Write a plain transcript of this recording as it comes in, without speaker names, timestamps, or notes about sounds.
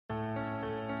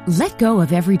Let go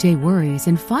of everyday worries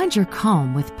and find your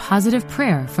calm with Positive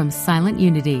Prayer from Silent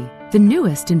Unity, the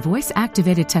newest in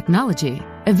voice-activated technology,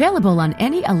 available on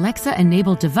any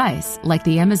Alexa-enabled device like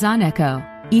the Amazon Echo.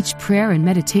 Each prayer and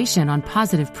meditation on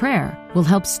Positive Prayer will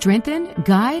help strengthen,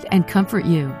 guide, and comfort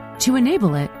you. To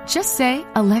enable it, just say,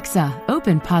 "Alexa,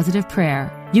 open Positive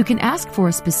Prayer." You can ask for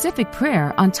a specific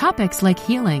prayer on topics like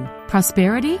healing,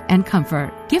 prosperity, and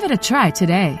comfort. Give it a try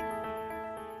today.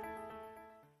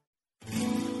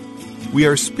 We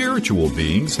are spiritual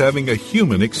beings having a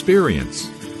human experience.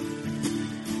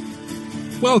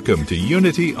 Welcome to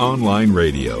Unity Online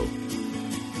Radio,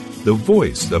 the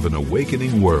voice of an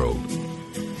awakening world.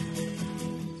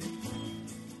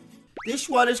 This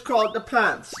one is called The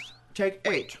Plants. Take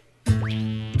 8.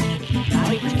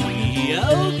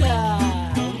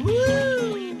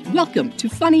 Welcome to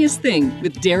Funniest Thing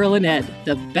with Daryl and Ed,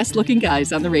 the best-looking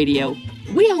guys on the radio.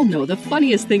 We all know the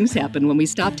funniest things happen when we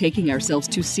stop taking ourselves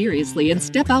too seriously and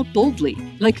step out boldly,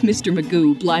 like Mr.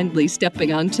 Magoo blindly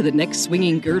stepping onto the next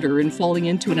swinging girder and falling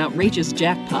into an outrageous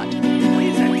jackpot.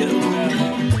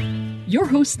 Your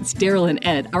hosts, Daryl and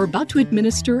Ed, are about to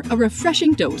administer a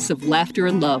refreshing dose of laughter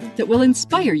and love that will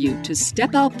inspire you to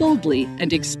step out boldly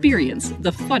and experience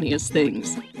the funniest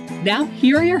things. Now,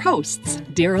 here are your hosts,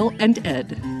 Daryl and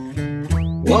Ed.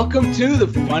 Welcome to The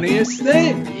Funniest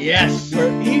Thing. Yes.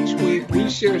 Where each week we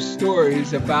share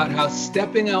stories about how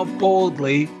stepping out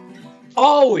boldly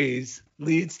always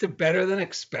leads to better than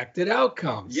expected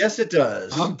outcomes. Yes, it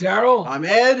does. I'm Daryl. I'm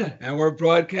Ed. And we're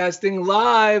broadcasting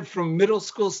live from Middle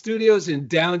School Studios in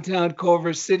downtown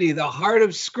Culver City, the heart of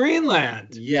Screenland.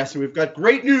 Yes, we've got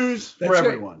great news for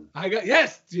everyone.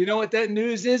 Yes. Do you know what that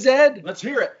news is, Ed? Let's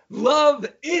hear it. Love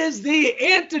is the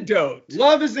antidote.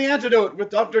 Love is the antidote with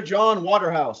Dr. John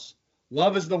Waterhouse.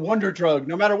 Love is the wonder drug.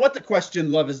 No matter what the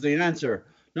question, love is the answer.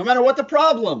 No matter what the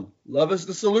problem, love is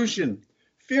the solution.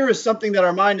 Fear is something that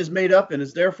our mind has made up and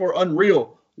is therefore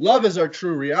unreal. Love is our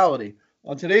true reality.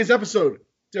 On today's episode,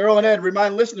 Daryl and Ed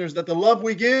remind listeners that the love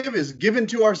we give is given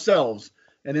to ourselves.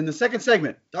 And in the second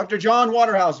segment, Dr. John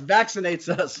Waterhouse vaccinates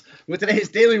us with today's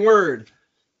daily word,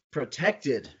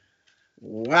 protected.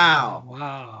 Wow.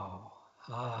 Wow.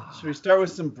 Should we start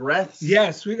with some breaths?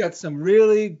 Yes, we got some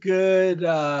really good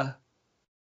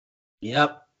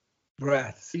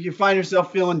breaths. If you find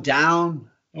yourself feeling down,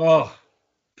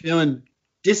 feeling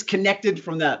disconnected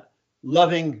from that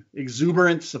loving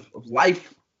exuberance of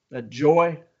life, that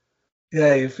joy.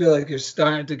 Yeah, you feel like you're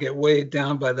starting to get weighed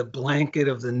down by the blanket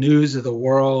of the news of the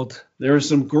world. There are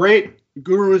some great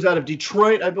gurus out of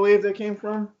Detroit, I believe they came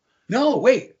from. No,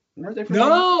 wait. Weren't they from?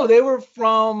 No, they were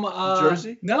from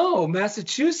Jersey? No,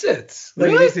 Massachusetts.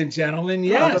 Really? Ladies and gentlemen,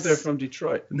 yes. I thought they're from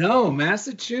Detroit. No,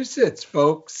 Massachusetts,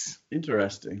 folks.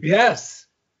 Interesting. Yes.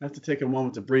 I have to take a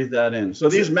moment to breathe that in. So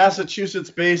these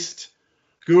Massachusetts-based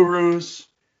gurus.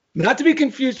 Not to be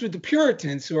confused with the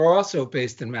Puritans, who are also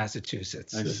based in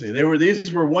Massachusetts. I see.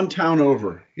 These were one town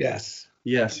over. Yes.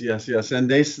 Yes. And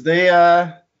they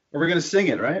are we going to sing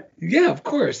it, right? Yeah, of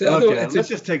course. Okay, let's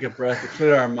just take a breath to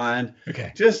clear our mind.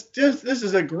 Okay. Just this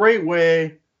is a great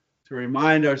way to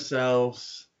remind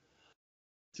ourselves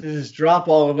to just drop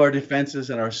all of our defenses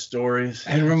and our stories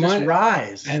and just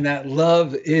rise. And that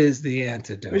love is the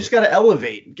antidote. We just got to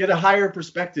elevate, get a higher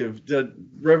perspective. The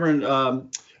Reverend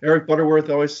Eric Butterworth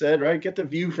always said, right? Get the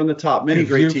view from the top. Many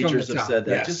great teachers have said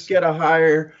that. Yes. Just get a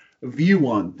higher view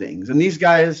on things. And these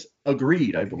guys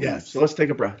agreed, I believe. Yes. So let's take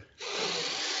a breath.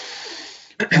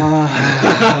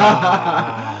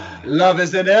 Love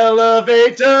is an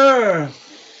elevator.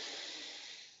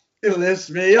 It lifts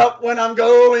me up when I'm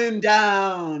going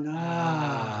down.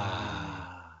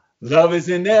 Love is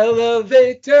an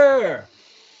elevator.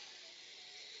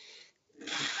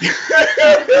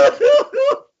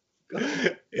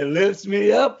 It lifts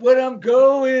me up when I'm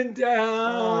going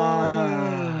down.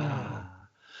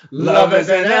 Love is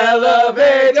an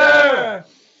elevator.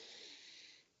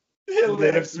 It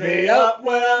lifts me up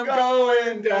when I'm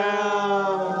going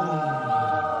down.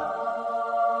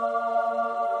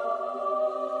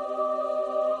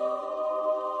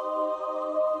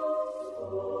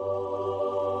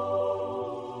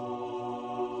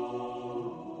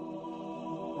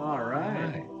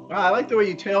 I like the way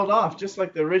you tailed off, just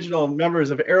like the original members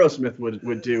of Aerosmith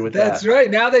would do with that. That's right.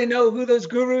 Now they know who those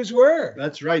gurus were.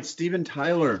 That's right. Steven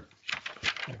Tyler.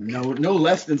 No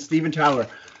less than Steven Tyler.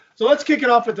 So let's kick it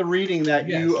off with the reading that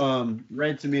you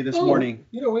read to me this morning.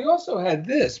 You know, we also had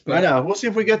this. But I know. We'll see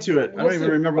if we get to it. I don't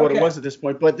even remember what it was at this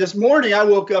point. But this morning I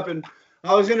woke up and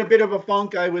I was in a bit of a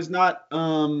funk. I was not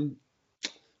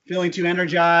feeling too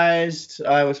energized.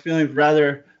 I was feeling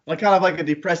rather kind of like a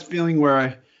depressed feeling where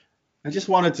I just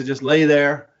wanted to just lay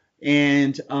there.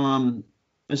 And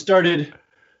I started,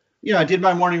 I did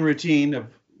my morning routine of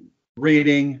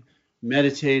reading,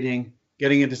 meditating,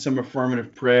 getting into some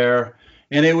affirmative prayer.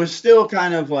 And it was still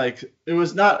kind of like, it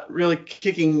was not really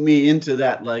kicking me into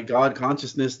that like God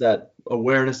consciousness, that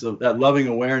awareness of that loving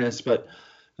awareness. But I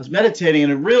was meditating,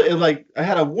 and I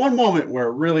had one moment where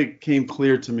it really came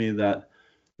clear to me that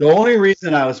the only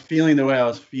reason I was feeling the way I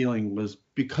was feeling was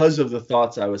because of the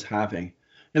thoughts I was having.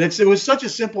 And it was such a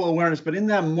simple awareness. But in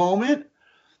that moment,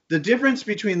 the difference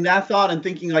between that thought and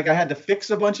thinking like I had to fix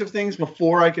a bunch of things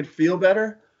before I could feel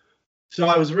better. So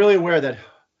I was really aware that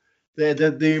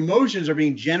the emotions are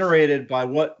being generated by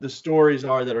what the stories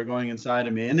are that are going inside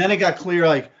of me. And then it got clear,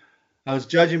 like I was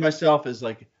judging myself as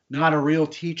like not a real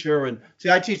teacher. And see,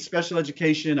 I teach special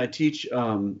education. I teach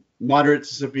moderate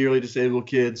to severely disabled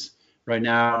kids right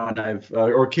now, and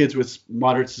or kids with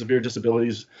moderate to severe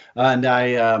disabilities. And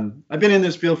I've been in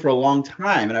this field for a long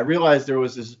time, and I realized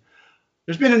there's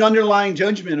been an underlying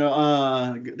judgment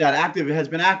that has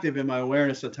been active in my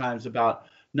awareness at times about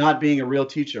not being a real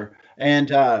teacher.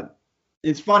 And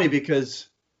it's funny because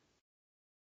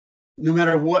no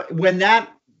matter what, when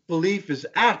that belief is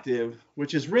active,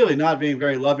 which is really not being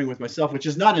very loving with myself, which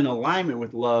is not in alignment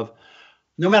with love,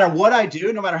 no matter what I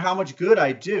do, no matter how much good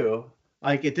I do,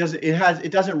 like it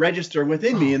doesn't register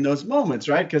within me in those moments,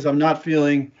 right? Because I'm out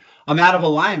of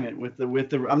alignment with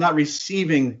the I'm not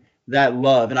receiving that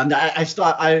love. And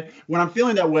when I'm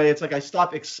feeling that way, it's like I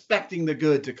stop expecting the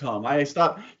good to come. I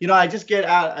just get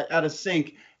out of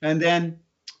sync. And then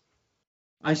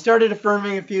I started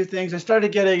affirming a few things. I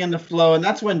started getting in the flow, and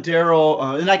that's when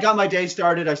Daryl and I got my day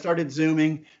started. I started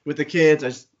Zooming with the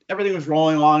kids. Everything was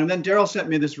rolling along, and then Daryl sent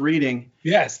me this reading.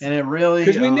 Yes, and it really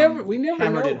because we never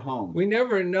hammered know, it home. We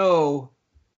never know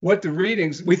what the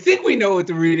readings. We think we know what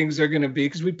the readings are going to be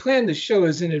because we plan the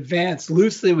shows in advance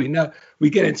loosely. We know we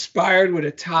get inspired with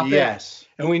a topic. Yes.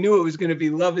 And we knew it was going to be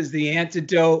Love is the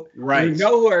Antidote. Right. We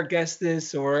know who our guest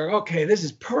is, or okay, this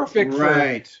is perfect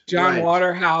for John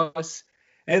Waterhouse.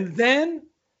 And then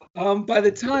by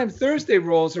the time Thursday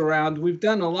rolls around, we've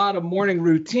done a lot of morning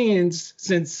routines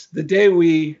since the day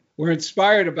we were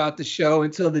inspired about the show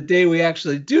until the day we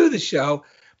actually do the show.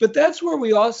 But that's where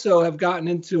we also have gotten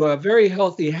into a very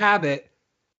healthy habit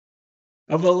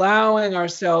of allowing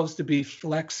ourselves to be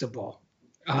flexible,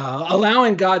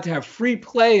 allowing God to have free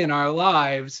play in our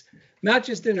lives, not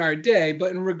just in our day,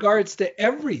 but in regards to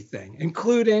everything,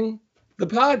 including the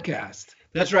podcast.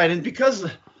 That's right. And because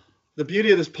the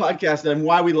beauty of this podcast and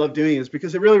why we love doing it is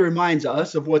because it really reminds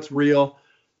us of what's real.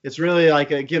 It's really like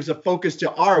it gives a focus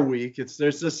to our week.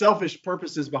 There's the selfish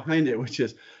purposes behind it, which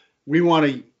is we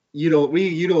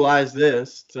utilize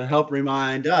this to help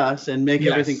remind us and make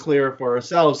everything clearer for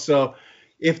ourselves. So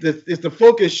if the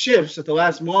focus shifts at the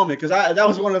last moment, because that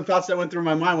was one of the thoughts that went through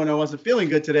my mind when I wasn't feeling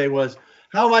good today was,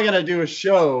 how am I going to do a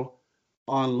show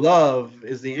on love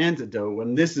is the antidote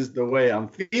when this is the way I'm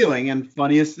feeling? And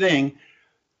funniest thing,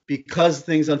 because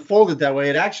things unfolded that way,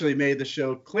 it actually made the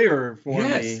show clearer for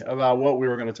me about what we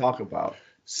were going to talk about.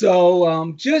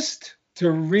 So just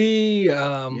to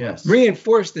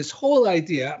reinforce this whole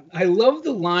idea, I love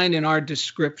the line in our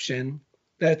description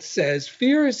that says,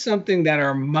 fear is something that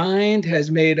our mind has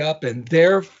made up and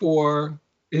therefore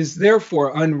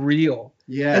unreal.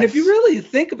 Yes. And if you really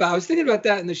think about it, I was thinking about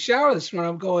that in the shower this morning.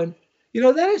 I'm going,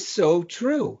 that is so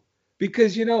true.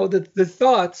 Because, the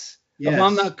thoughts of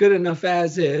I'm not good enough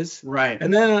as is. Right.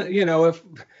 And then, if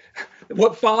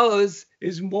what follows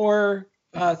is more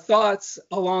thoughts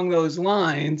along those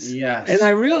lines. Yes. And I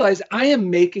realize I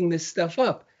am making this stuff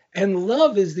up. And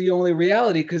love is the only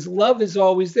reality because love is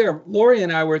always there. Lori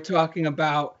and I were talking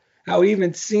about how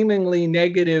even seemingly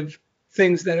negative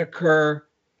things that occur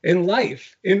in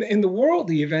life, in the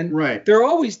world even, they're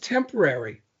always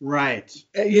temporary. Right.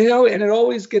 And it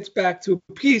always gets back to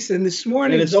peace. And this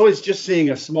morning, and it's always just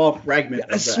seeing a small fragment of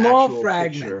the actual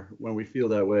picture when we feel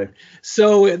that way.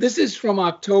 So this is from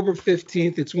October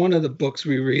 15th. It's one of the books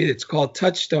we read. It's called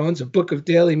Touchstones, a book of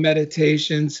daily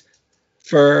meditations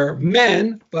for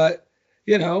men, but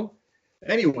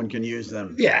anyone can use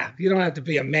them. Yeah, you don't have to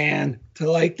be a man to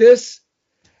like this.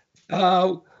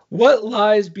 What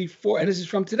lies before, and this is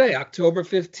from today, October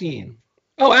 15.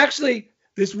 Oh, actually,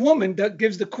 this woman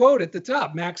gives the quote at the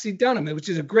top, Maxie Dunham, which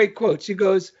is a great quote. She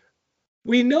goes,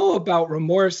 "We know about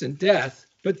remorse and death,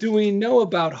 but do we know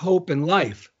about hope and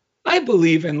life? I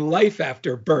believe in life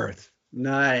after birth."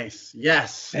 Nice.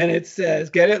 Yes. And it says,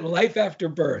 get it? Life after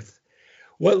birth.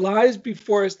 What lies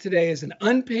before us today is an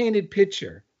unpainted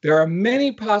picture. There are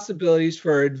many possibilities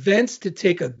for events to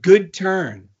take a good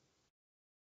turn.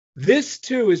 This,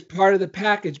 too, is part of the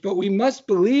package, but we must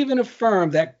believe and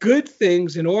affirm that good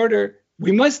things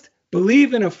we must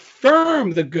believe and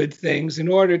affirm the good things in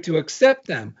order to accept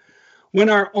them. When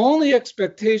our only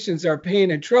expectations are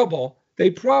pain and trouble, they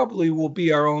probably will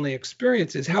be our only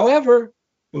experiences. However,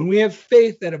 when we have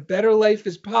faith that a better life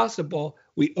is possible,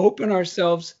 we open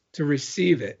ourselves to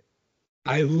receive it.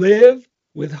 I live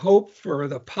with hope for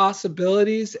the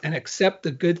possibilities and accept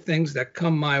the good things that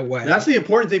come my way. That's the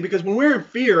important thing, because when we're in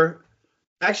fear,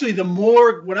 actually,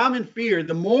 when I'm in fear,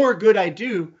 the more good I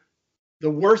do, the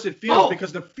worse it feels,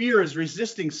 because the fear is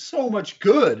resisting so much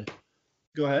good.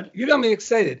 Go ahead. You got me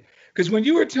excited. Because when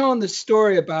you were telling the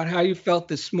story about how you felt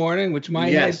this morning, which my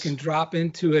head can drop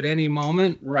into at any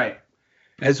moment. Right.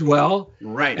 As well.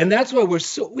 Right. And that's why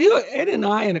Ed and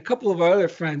I and a couple of our other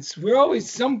friends, we're always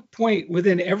some point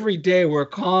within every day we're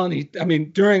calling,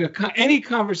 during any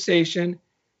conversation,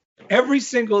 every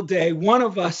single day, one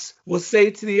of us will say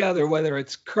to the other, whether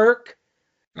it's Kirk,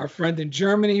 our friend in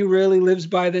Germany who really lives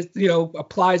by this,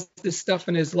 applies this stuff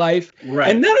in his life.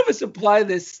 Right. And none of us apply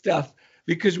this stuff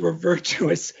because we're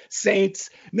virtuous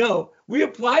saints. No, we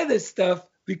apply this stuff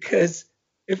because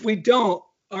if we don't,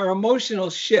 our emotional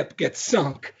ship gets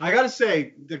sunk. I got to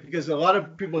say, because a lot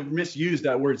of people have misused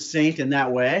that word saint in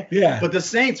that way. Yeah. But the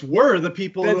saints were the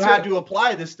people who had to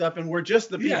apply this stuff, and we're just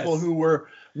the people who were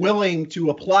willing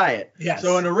to apply it. Yes.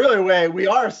 So in a really way, we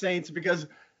are saints because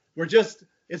we're just,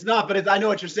 it's not, but I know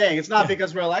what you're saying. It's not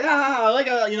because we're like,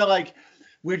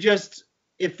 we're just,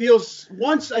 it feels,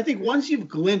 once you've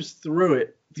glimpsed through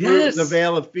it, through the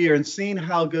veil of fear and seen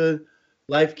how good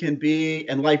life can be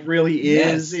and life really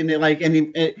is, and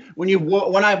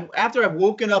after I've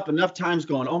woken up enough times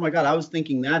going, oh my God, I was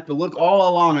thinking that, but look, all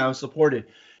along I was supported.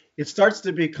 It starts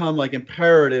to become like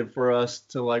imperative for us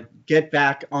to like get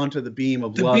back onto the beam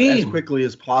of love as quickly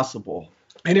as possible.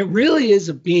 And it really is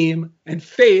a beam. And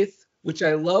faith, which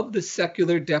I love the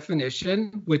secular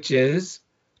definition, which is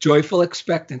joyful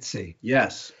expectancy.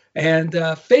 Yes. And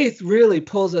faith really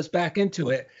pulls us back into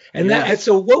it. And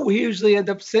so what we usually end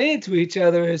up saying to each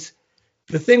other is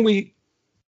the thing we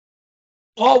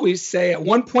always say at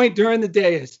one point during the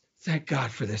day is, thank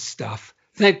God for this stuff.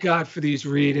 Thank God for these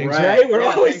readings, right? We're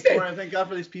always saying, thank God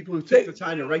for these people who took the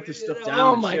time to write this stuff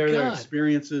down and share their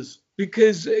experiences.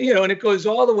 Because, and it goes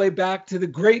all the way back to the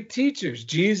great teachers,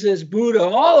 Jesus, Buddha,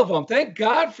 all of them. Thank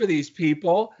God for these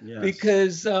people,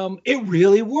 because it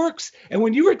really works. And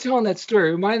when you were telling that story,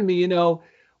 it reminded me,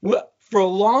 for a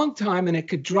long time, and it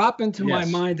could drop into my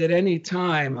mind at any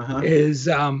time, is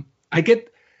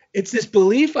it's this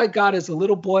belief I got as a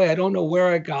little boy. I don't know where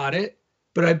I got it,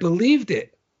 but I believed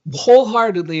it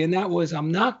wholeheartedly. And that was,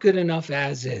 I'm not good enough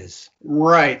as is.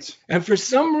 Right. And for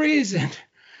some reason,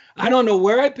 I don't know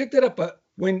where I picked it up, but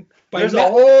there's a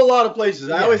whole lot of places.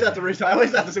 I always have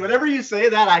to say, whenever you say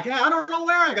that, I don't know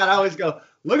where I got it. I always go,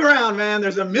 look around, man.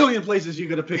 There's a million places you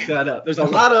could have picked that up. There's a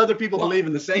lot of other people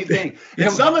believing the same thing.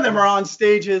 And some of them are on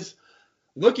stages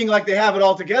looking like they have it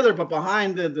all together, but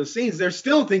behind the scenes, they're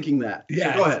still thinking that.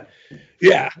 Yeah. So go ahead.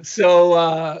 Yeah.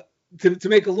 So to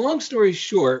make a long story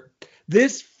short,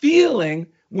 this feeling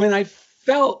when I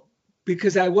felt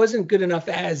because I wasn't good enough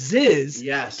as is,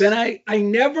 then I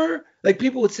never, like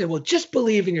people would say, well, just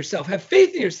believe in yourself, have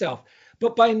faith in yourself.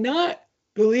 But by not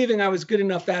believing I was good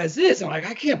enough as is, I'm like,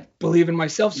 I can't believe in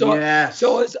myself. So,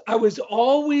 I was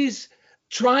always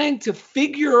trying to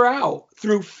figure out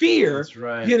through fear,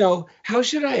 how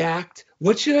should I act?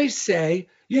 What should I say?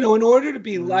 In order to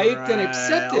be liked and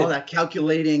accepted. All that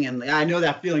calculating, and I know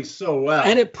that feeling so well.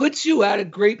 And it puts you at a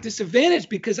great disadvantage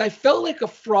because I felt like a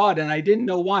fraud and I didn't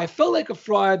know why. I felt like a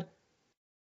fraud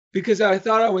because I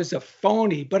thought I was a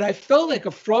phony, but I felt like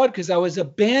a fraud because I was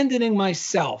abandoning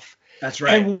myself. That's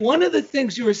right. And one of the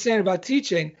things you were saying about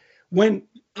teaching, when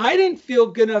I didn't feel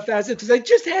good enough as it, because I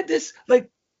just had this light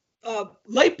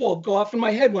bulb go off in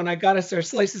my head when I got us our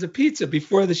slices of pizza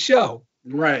before the show.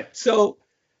 Right. So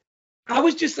I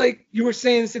was just like you were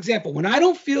saying this example. When I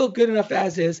don't feel good enough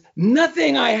as is,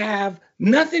 nothing I have,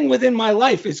 nothing within my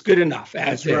life is good enough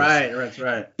as is. That's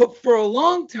right. But for a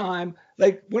long time,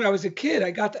 like when I was a kid,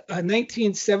 I got a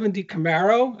 1970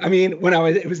 Camaro. It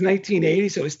was 1980,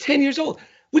 so it was 10 years old.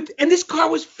 And this car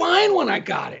was fine when I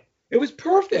got it. It was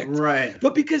perfect. Right.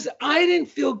 But because I didn't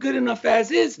feel good enough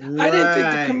as is, I didn't think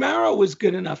the Camaro was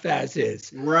good enough as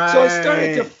is. Right. So I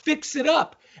started to fix it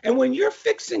up. And when you're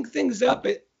fixing things up,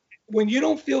 when you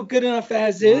don't feel good enough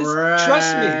as is,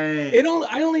 trust me,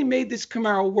 I only made this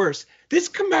Camaro worse. This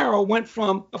Camaro went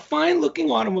from a fine-looking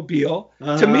automobile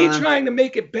to me trying to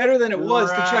make it better than it was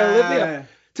to try to live there,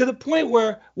 to the point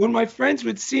where when my friends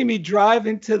would see me drive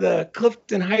into the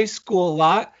Clifton High School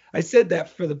lot, I said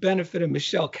that for the benefit of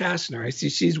Michelle Kastner. I see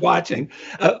she's watching.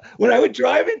 When I would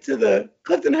drive into the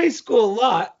Clifton High School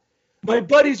lot, my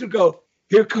buddies would go,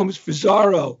 here comes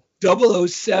Fazaro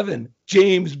 007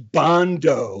 James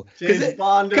Bondo. James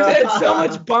Bondo. Because it had so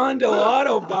much Bondo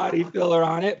auto body filler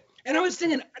on it. And I was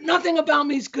thinking, nothing about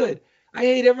me is good. I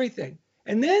hate everything.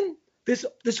 And then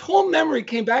this whole memory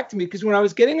came back to me because when I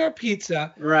was getting our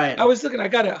pizza, right, I was looking, I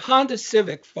got a Honda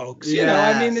Civic, folks. Yes. You know,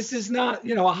 I mean, this is not,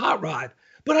 you know, a hot rod.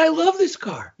 But I love this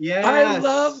car. Yes. I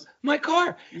love my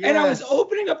car. Yes. And I was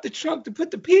opening up the trunk to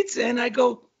put the pizza in. I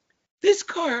go, this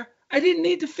car, I didn't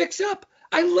need to fix up.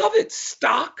 I love it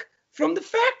stock from the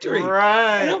factory.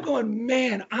 Right. And I'm going,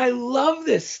 man, I love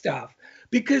this stuff.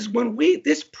 Because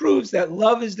this proves that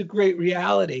love is the great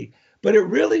reality, but it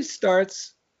really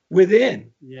starts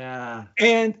within. Yeah.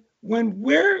 And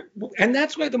and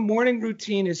that's why the morning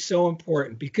routine is so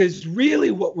important, because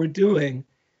really what we're doing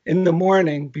in the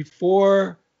morning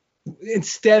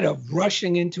instead of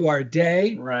rushing into our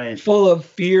day, right, full of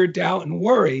fear, doubt, and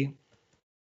worry,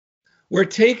 we're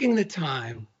taking the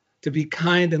time to be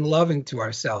kind and loving to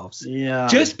ourselves. Yeah.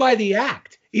 Just by the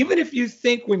act. Even if you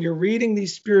think when you're reading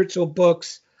these spiritual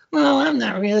books, well, I'm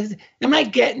not really, am I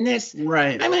getting this?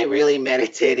 Right. Am I really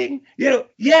meditating? You know,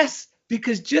 yes,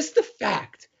 because just the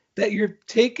fact that you're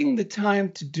taking the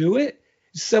time to do it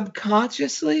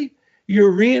subconsciously,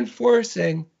 you're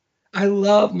reinforcing, I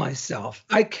love myself.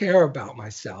 I care about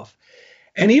myself.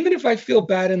 And even if I feel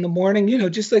bad in the morning, you know,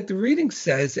 just like the reading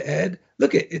says, Ed,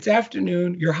 look, it's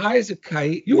afternoon. You're high as a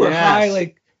kite. You were high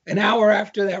like an hour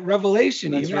after that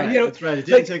revelation. That's right. You know, that's right. It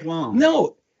didn't take long.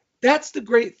 No, that's the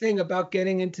great thing about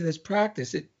getting into this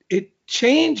practice. It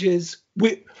changes.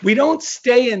 We don't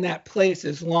stay in that place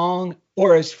as long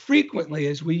or as frequently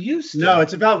as we used to. No,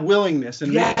 it's about willingness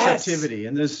and receptivity.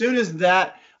 And as soon as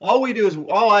that, all I do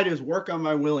is work on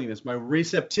my willingness, my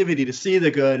receptivity to see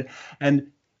the good.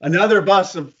 And another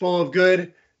bus full of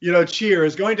good, you know, cheer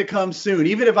is going to come soon.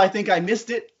 Even if I think I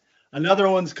missed it, another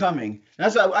one's coming.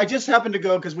 I just happened to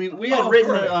go because we had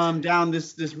written down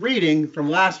this reading from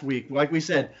last week. Like we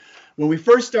said, when we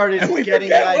first started getting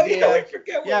the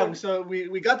idea. So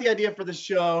we got the idea for the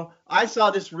show. I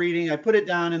saw this reading. I put it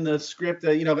down in the script.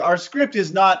 You know, our script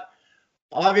is not,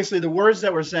 obviously the words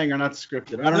that we're saying are not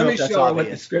scripted. I don't know if that's obvious. What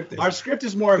the script is. Our script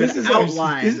is more of an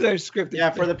outline. This is our script. Yeah,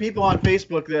 for the people on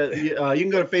Facebook, you can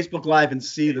go to Facebook Live and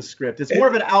see the script. It's more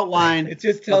of an outline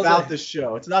about the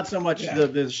show. It's not so much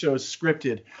the show is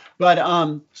scripted. But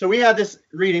so we had this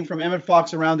reading from Emmett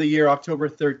Fox around the year October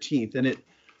 13th, and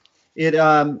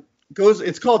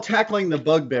it's called Tackling the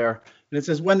Bugbear. And it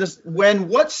says, when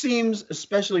what seems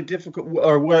especially difficult,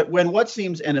 or when what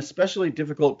seems an especially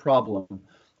difficult problem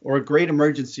or a great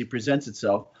emergency presents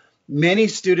itself, many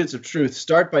students of truth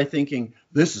start by thinking,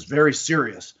 this is very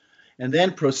serious, and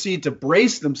then proceed to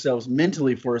brace themselves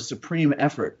mentally for a supreme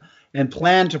effort and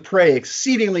plan to pray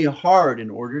exceedingly hard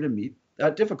in order to meet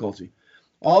that difficulty.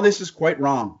 All this is quite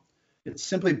wrong. It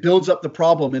simply builds up the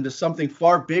problem into something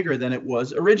far bigger than it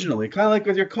was originally. Kind of like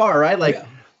with your car, right? Like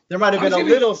there might have been a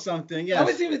little something. Yes. I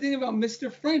was even thinking about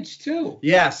Mr. French too.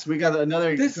 Yes, we got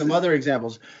some other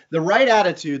examples. The right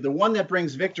attitude, the one that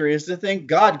brings victory, is to think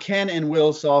God can and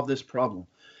will solve this problem.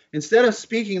 Instead of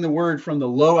speaking the word from the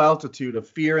low altitude of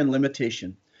fear and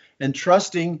limitation and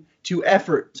trusting to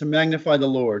effort to magnify the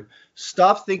Lord,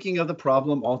 stop thinking of the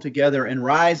problem altogether and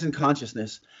rise in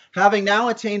consciousness. Having now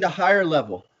attained a higher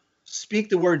level, speak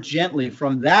the word gently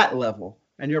from that level,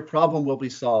 and your problem will be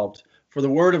solved. For the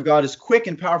word of God is quick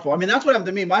and powerful. I mean, that's what happened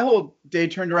to me. My whole day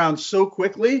turned around so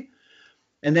quickly.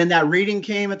 And then that reading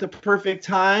came at the perfect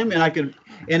time. And I think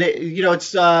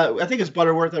it's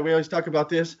Butterworth that we always talk about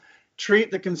this. Treat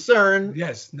the concern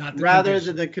not the rather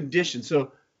condition. than the condition.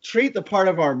 So treat the part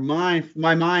of my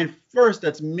mind first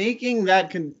that's making that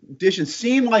condition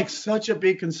seem like such a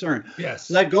big concern. Yes.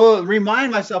 Let go.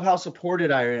 Remind myself how supported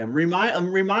I am.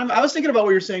 I was thinking about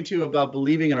what you're saying too about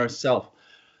believing in ourselves.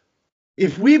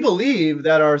 If we believe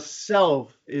that our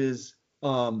self is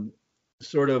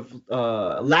sort of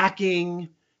lacking,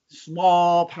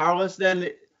 small, powerless,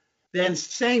 then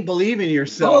saying believe in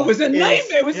yourself. Oh, it was a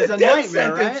nightmare. It was a death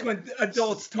sentence, right? when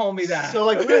adults told me that. So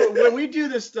like when we do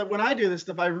this stuff, when I do this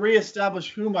stuff, I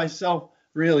reestablish who myself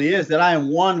really is, that I am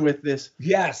one with this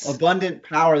abundant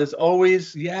power that's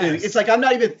always it's like I'm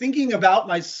not even thinking about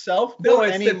myself anymore.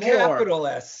 The capital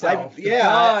S self,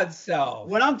 God self.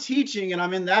 When I'm teaching and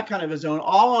I'm in that kind of a zone,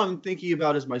 all I'm thinking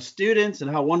about is my students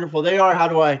and how wonderful they are. How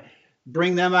do I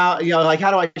bring them out? You know, like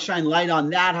how do I shine light on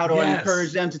that? How do I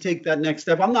encourage them to take that next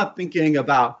step? I'm not thinking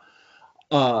about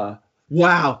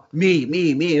wow,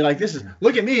 me. Like this is,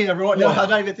 look at me, everyone. No, I'm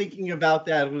not even thinking about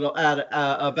that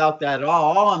at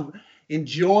all. All I'm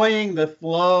enjoying the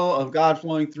flow of God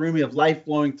flowing through me, of life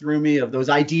flowing through me, of those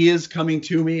ideas coming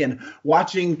to me, and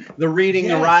watching the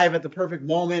reading arrive at the perfect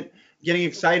moment. getting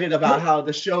excited about how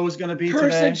the show is going to be person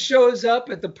today. shows up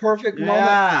at the perfect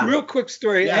moment. Real quick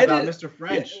story. Yeah, about Mr.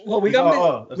 French. Yeah, well, we got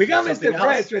Mr.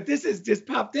 French, but this is just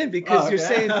popped in because you're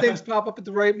saying things pop up at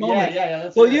the right moment.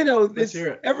 Yeah. Well, you know,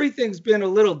 everything's been a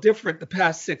little different the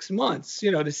past 6 months,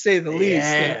 you know, to say the least.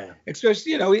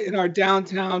 Especially, you know, in our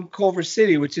downtown Culver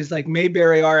City, which is like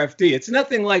Mayberry RFD. It's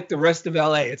nothing like the rest of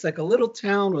LA. It's like a little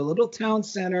town with a little town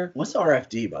center. What's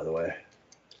RFD, by the way?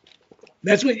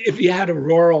 That's what if you had a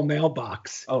rural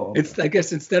mailbox. Oh, okay. It's I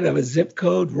guess instead of a zip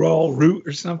code, rural route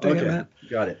or something. Okay,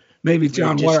 got it. Maybe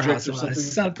John Waterhouse or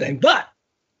something. But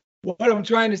what I'm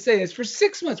trying to say is, for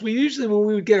 6 months, we usually when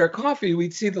we would get our coffee,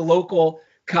 we'd see the local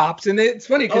cops, and it's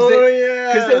funny because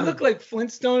they look like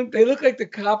Flintstone. They look like the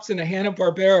cops in a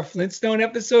Hanna-Barbera Flintstone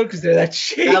episode because they're that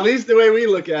shape. At least the way we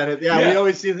look at it. Yeah, we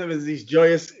always see them as these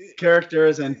joyous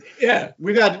characters, and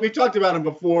we've talked about them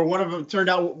before. One of them turned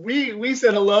out we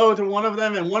said hello to one of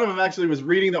them, and one of them actually was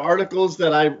reading the articles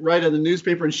that I write in the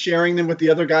newspaper and sharing them with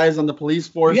the other guys on the police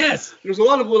force. Yes, there's a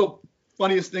lot of little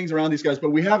funniest things around these guys,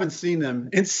 but we haven't seen them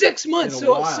in 6 months.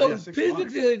 So the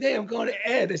other day, I'm going to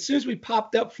Ed. As soon as we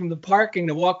popped up from the parking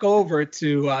to walk over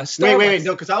to Starbucks. Wait,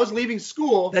 no, because I was leaving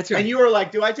school. That's right. And you were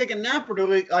like, "Do I take a nap or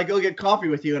do I go get coffee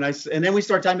with you?" And then we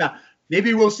start talking about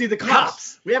maybe we'll see the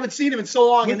cops. We haven't seen them in so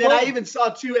long. And then I even saw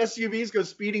 2 SUVs go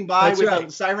speeding by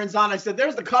with sirens on. I said,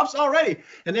 "There's the cops already,"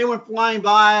 and they went flying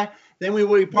by. Then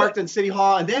we parked in City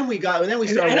Hall, and then we started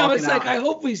walking out. And I was like, I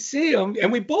hope we see them.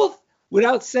 And we both.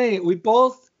 Without saying it, we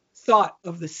both thought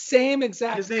of the same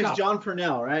exact His name's cop. John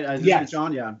Purnell, right? His yes. name's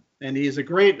John, yeah. And he's a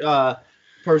great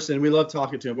person. We love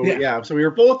talking to him. But so we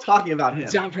were both talking about him.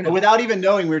 John Purnell. But without even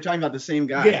knowing, we were talking about the same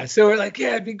guy. Yeah, so we're like,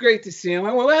 it'd be great to see him.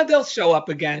 I went, well, they'll show up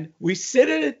again. We sit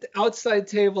at the outside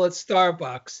table at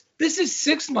Starbucks. This is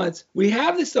 6 months. We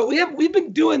have this, though. We've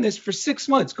been doing this for 6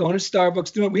 months, going to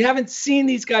Starbucks, we haven't seen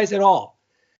these guys at all.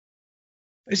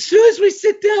 As soon as we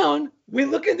sit down, we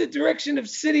look in the direction of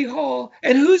City Hall,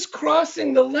 and who's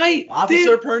crossing the light?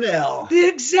 Officer Purnell. The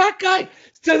exact guy.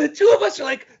 So the two of us are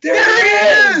like, there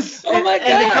he is! Oh, my God.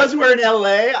 And because we're in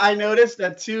L.A., I noticed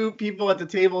that 2 people at the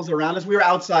tables around us, we were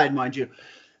outside, mind you,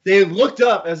 they looked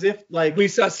up as if, like, we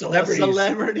saw celebrities. A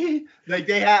celebrity. Like,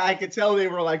 I could tell they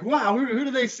were like, wow, who do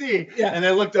they see? Yeah. And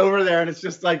they looked over there, and it's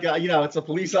just like, it's a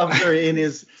police officer in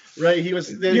his, right?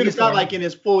 He's not like in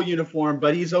his full uniform,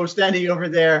 but he's standing over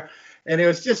there. And it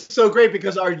was just so great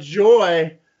because our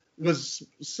joy was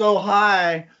so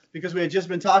high because we had just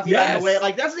been talking about the way,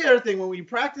 like, that's the other thing. When we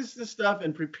practice this stuff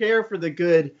and prepare for the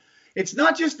good, it's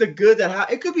not just the good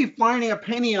it could be finding a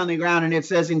penny on the ground and it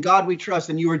says, "In God we trust,"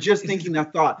 and you were just thinking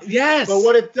that thought. Yes. But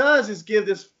what it does is give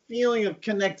this feeling of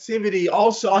connectivity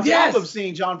also on top of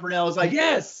seeing John Purnell. It's like,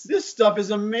 this stuff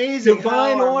is amazing.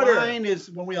 Divine order. Mind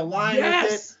is when we align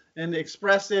with it and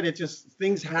express it,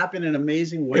 things happen in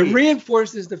amazing ways. It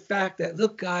reinforces the fact that,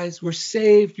 look, guys, we're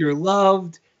saved, you're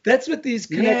loved. That's what these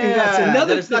connecting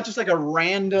dots. It's not just like a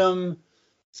random,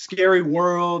 scary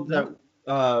world that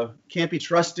can't be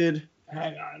trusted.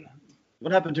 Hang on.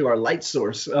 What happened to our light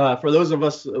source? For those of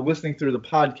us listening through the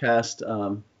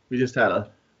podcast, we just had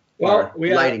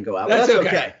lighting go out. That's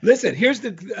okay. Listen, here's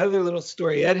the other little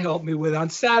story Ed helped me with on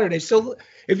Saturday. So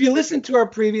if you listened to our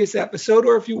previous episode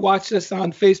or if you watched us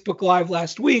on Facebook Live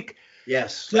last week.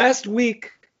 Yes. Last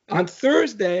week on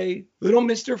Thursday, little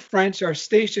Mr. French, our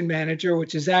station manager,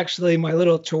 which is actually my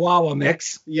little Chihuahua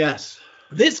mix. Yes.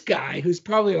 This guy, who's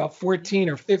probably about 14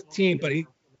 or 15, but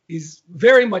he's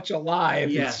very much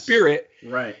alive in spirit.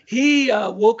 Right. He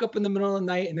woke up in the middle of the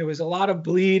night and there was a lot of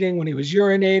bleeding when he was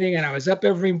urinating, and I was up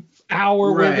every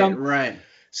hour with him. Right.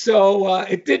 So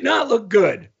it did not look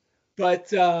good.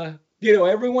 But,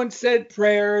 everyone said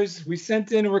prayers. We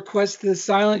sent in a request to the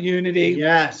Silent Unity.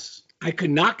 Yes. I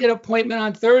could not get an appointment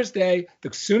on Thursday.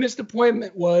 The soonest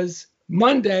appointment was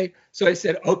Monday. So I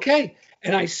said, okay.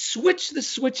 And I switched the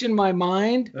switch in my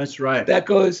mind. That's right. That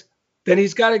goes, then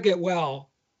he's got to get well.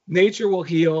 Nature will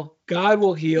heal. God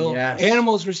will heal. Yes.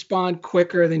 Animals respond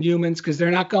quicker than humans because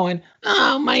they're not going,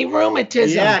 oh, my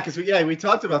rheumatism. Yeah, because we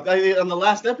talked about that. On the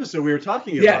last episode, we were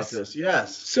talking about this.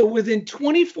 Yes. So within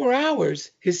 24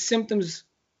 hours, his symptoms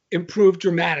improved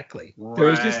dramatically. Right. There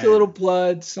was just a little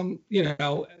blood,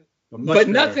 but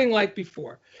nothing like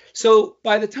before. So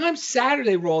by the time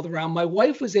Saturday rolled around, my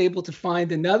wife was able to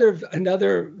find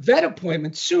another vet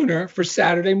appointment sooner for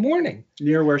Saturday morning.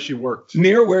 Near where she worked.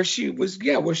 Near where she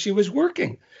was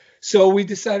working. So we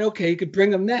decided, okay, you could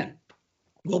bring him then.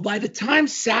 Well, by the time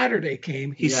Saturday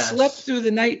came, he slept through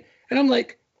the night. And I'm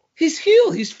like, he's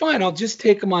healed. He's fine. I'll just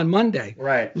take him on Monday.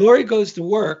 Right. Lori goes to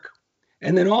work.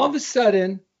 And then all of a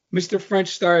sudden, Mr. French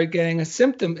started getting his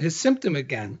symptom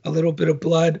again, a little bit of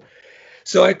blood.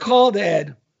 So I called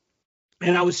Ed.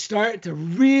 And I was starting to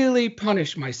really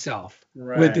punish myself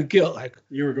with the guilt. Like,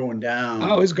 you were going down.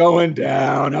 I was going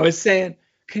down. I was saying,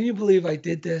 can you believe I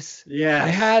did this? Yeah. I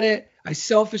had it. I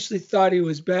selfishly thought he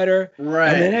was better.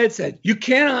 Right. And then Ed said, you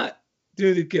cannot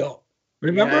do the guilt.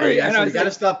 Remember? Yeah, so you got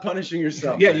to stop punishing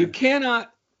yourself. Yeah, man. you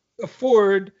cannot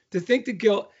afford to think the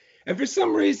guilt. And for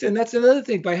some reason, that's another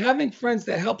thing. By having friends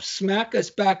that help smack us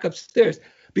back upstairs,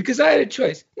 because I had a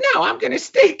choice. No, I'm going to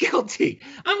stay guilty.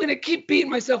 I'm going to keep beating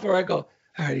myself. Or I go,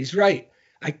 all right, he's right.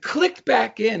 I clicked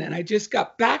back in and I just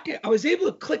got back. I was able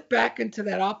to click back into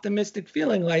that optimistic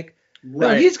feeling like,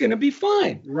 no, he's going to be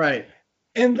fine. Right.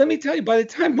 And let me tell you, by the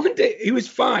time Monday, he was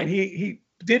fine. He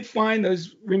did fine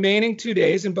those remaining 2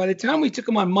 days. And by the time we took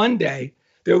him on Monday,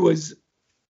 there was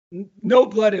no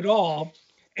blood at all.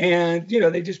 And,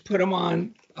 they just put him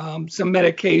on some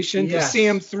medication to see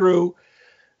him through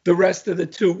the rest of the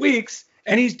 2 weeks.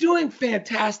 And he's doing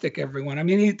fantastic, everyone. I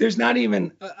mean, there's not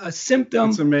even a symptom.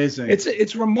 It's amazing.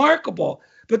 It's remarkable.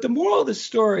 But the moral of the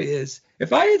story is,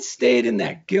 if I had stayed in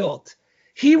that guilt,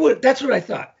 he would. That's what I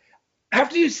thought.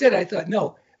 After you said it, I thought,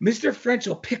 no, Mr. French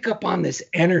will pick up on this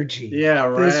energy. Yeah,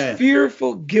 right. This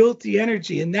fearful, guilty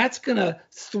energy. And that's going to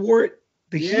thwart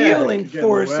the healing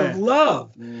force of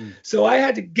love. So I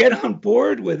had to get on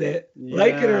board with it,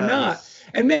 like it or not.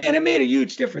 And man, it made a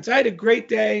huge difference. I had a great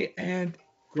day and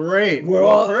great. We're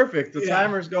all perfect. The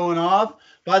timer's going off.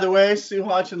 By the way, Sue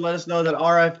Hodgson let us know that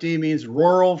RFD means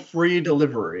Rural Free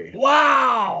Delivery.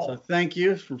 Wow. So thank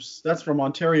you. That's from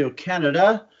Ontario,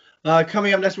 Canada.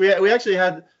 Coming up next, we actually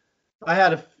had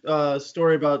a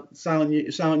story about Silent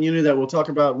Unity that we'll talk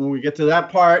about when we get to that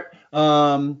part.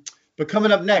 But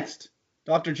coming up next,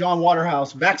 Dr. John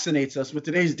Waterhouse vaccinates us with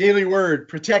today's daily word,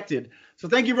 protected. So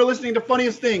thank you for listening to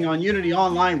Funniest Thing on Unity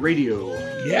Online Radio.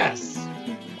 Yes.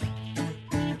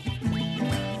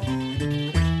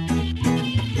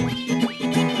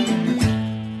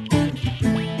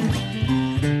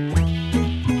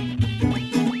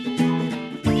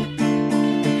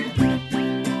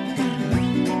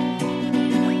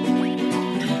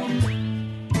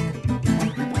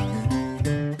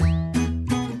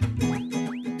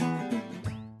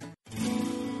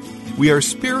 We are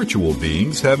spiritual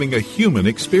beings having a human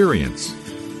experience.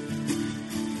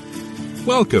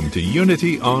 Welcome to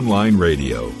Unity Online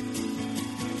Radio,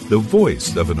 the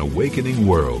voice of an awakening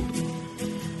world.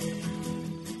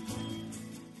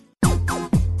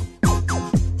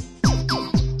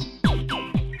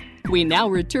 We now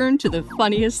return to the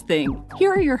funniest thing.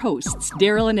 Here are your hosts,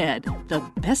 Daryl and Ed, the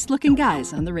best-looking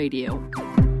guys on the radio.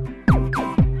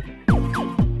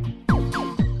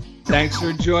 Thanks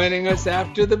for joining us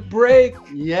after the break.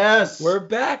 Yes. We're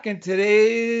back, and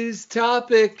today's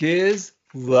topic is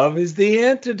love is the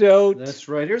antidote. That's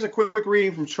right. Here's a quick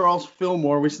reading from Charles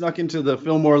Fillmore. We snuck into the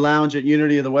Fillmore Lounge at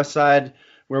Unity of the West Side,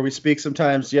 where we speak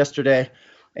sometimes, yesterday.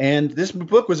 And this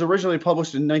book was originally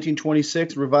published in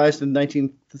 1926, revised in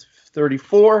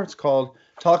 1934. It's called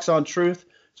Talks on Truth.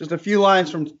 Just a few lines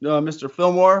from Mr.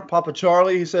 Fillmore, Papa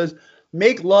Charlie. He says,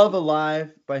 "Make love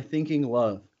alive by thinking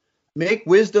love. Make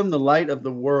wisdom the light of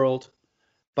the world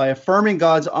by affirming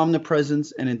God's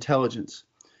omnipresence and intelligence.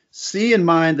 See in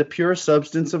mind the pure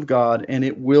substance of God, and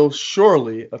it will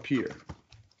surely appear."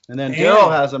 And then Daryl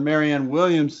has a Marianne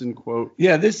Williamson quote.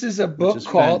 Yeah, this is a book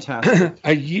called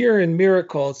A Year in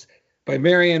Miracles by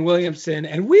Marianne Williamson.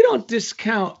 And we don't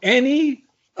discount any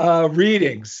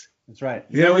readings. That's right.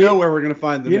 You never know where we're going to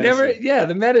find the medicine.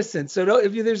 The medicine. So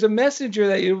if there's a messenger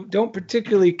that you don't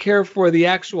particularly care for the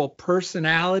actual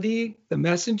personality, the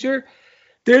messenger,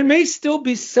 there may still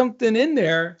be something in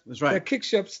there that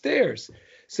kicks you upstairs.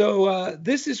 So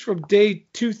this is from day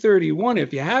 231,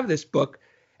 if you have this book,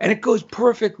 and it goes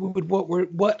perfect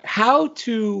with how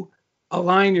to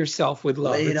align yourself with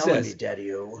love. It says,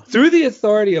 through the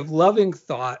authority of loving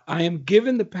thought, I am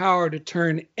given the power to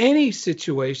turn any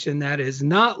situation that is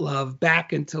not love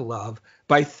back into love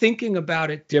by thinking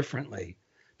about it differently.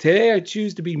 Today, I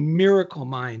choose to be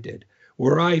miracle-minded.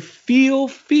 Where I feel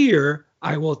fear,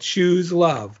 I will choose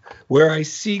love. Where I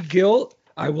see guilt,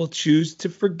 I will choose to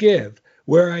forgive.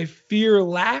 Where I fear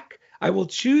lack, I will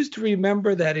choose to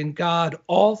remember that in God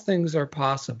all things are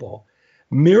possible.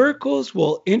 Miracles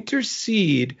will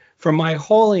intercede for my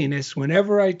holiness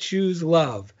whenever I choose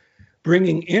love,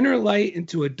 bringing inner light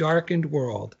into a darkened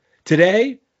world.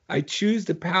 Today, I choose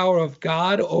the power of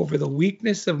God over the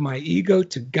weakness of my ego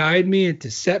to guide me and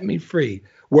to set me free.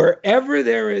 Wherever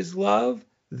there is love,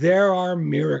 there are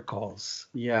miracles.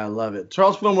 Yeah, I love it.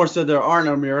 Charles Fillmore said there are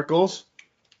no miracles,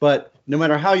 but no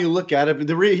matter how you look at it,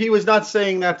 he was not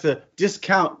saying that to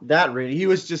discount that reading. He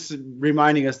was just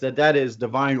reminding us that is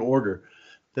divine order,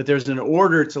 that there's an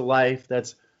order to life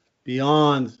that's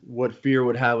beyond what fear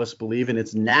would have us believe, and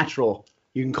it's natural.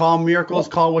 You can call them miracles,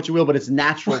 call it what you will, but it's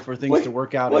natural for things to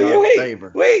work out in our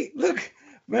favor. Wait, look.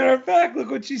 Matter of fact, look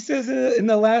what she says in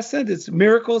the last sentence.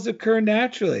 Miracles occur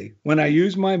naturally when I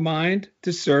use my mind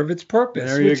to serve its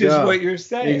purpose, which is what you're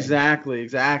saying. Exactly.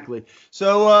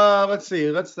 So let's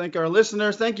see. Let's thank our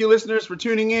listeners. Thank you, listeners, for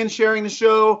tuning in, sharing the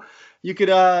show. You could,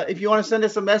 if you want to send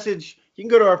us a message, you can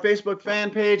go to our Facebook fan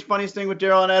page, Funniest Thing with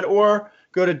Daryl and Ed, or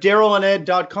go to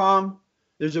darylanded.com.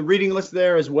 There's a reading list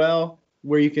there as well,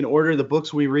 where you can order the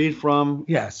books we read from.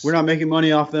 Yes. We're not making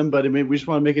money off them, but we just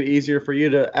want to make it easier for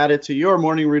you to add it to your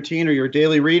morning routine or your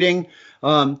daily reading.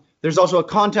 There's also a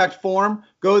contact form.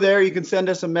 Go there. You can send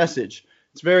us a message.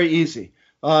 It's very easy.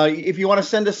 If you want to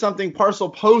send us something, parcel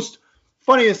post,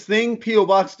 Funniest Thing, P.O.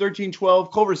 Box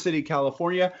 1312, Culver City,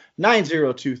 California,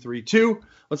 90232.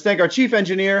 Let's thank our chief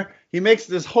engineer. He makes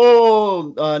this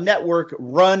whole network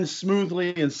run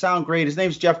smoothly and sound great. His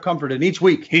name's Jeff Comfort, and each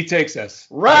week he takes us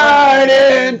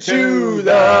right into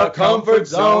the comfort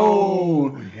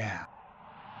zone. Yeah.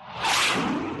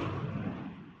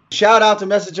 Shout out to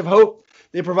Message of Hope.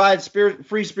 They provide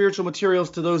free spiritual materials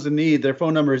to those in need. Their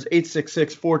phone number is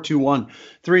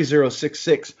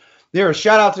 866-421-3066. There, a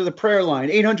shout out to the prayer line,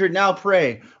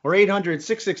 800-NOW-PRAY, or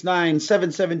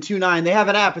 800-669-7729. They have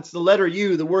an app. It's the letter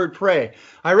U, the word pray.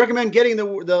 I recommend getting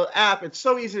the app. It's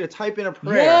so easy to type in a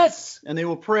prayer. Yes. And they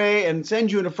will pray and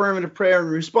send you an affirmative prayer in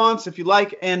response if you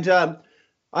like. And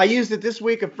I used it this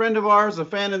week. A friend of ours, a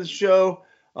fan of the show,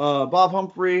 Bob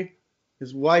Humphrey,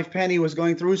 his wife Penny was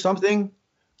going through something.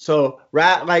 So,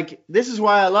 this is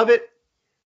why I love it.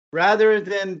 Rather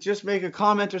than just make a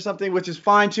comment or something, which is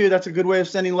fine too, that's a good way of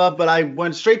sending love. But I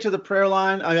went straight to the prayer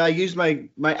line. I used my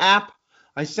app.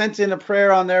 I sent in a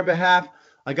prayer on their behalf.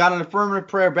 I got an affirmative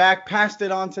prayer back, passed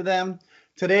it on to them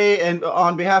today. And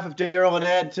on behalf of Daryl and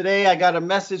Ed, today I got a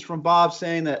message from Bob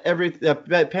saying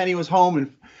that Penny was home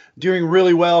and doing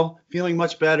really well, feeling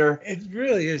much better. It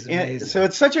really is amazing. And so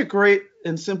it's such a great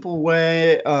and simple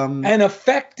way. And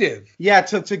effective. Yeah,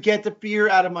 to get the fear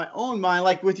out of my own mind,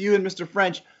 like with you and Mr.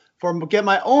 French. Get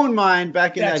my own mind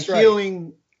back in that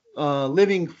healing,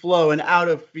 living flow and out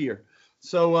of fear.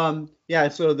 So,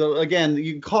 again,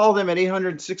 you can call them at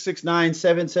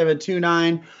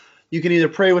 800-669-7729. You can either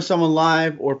pray with someone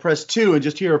live or press 2 and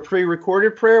just hear a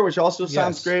pre-recorded prayer, which also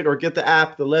sounds great, or get the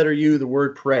app, the letter U, the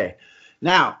word pray.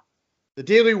 Now, the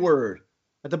daily word.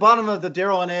 At the bottom of the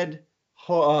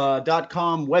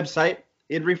darylanded.com website,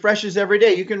 it refreshes every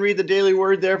day. You can read the daily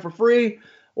word there for free.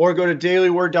 Or go to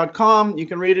dailyword.com. You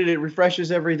can read it. It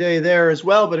refreshes every day there as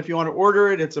well. But if you want to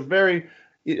order it, it's a very,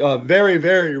 very,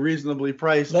 very reasonably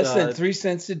priced. Less than 3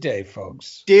 cents a day,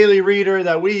 folks. Daily reader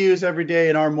that we use every day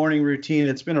in our morning routine.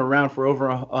 It's been around for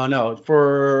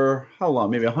for how long?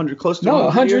 Maybe 100, close to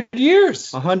 100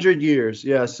 years. 100 years,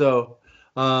 yeah. So,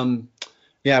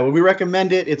 we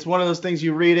recommend it. It's one of those things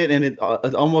you read it and it's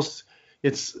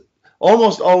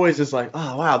almost always it's like,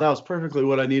 oh, wow, that was perfectly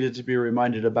what I needed to be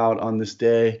reminded about on this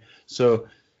day. So,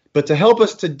 but to help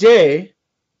us today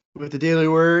with the Daily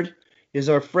Word is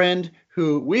our friend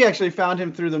who we actually found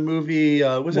him through the movie,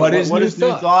 What is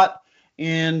New Thought?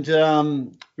 And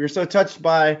we were so touched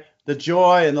by the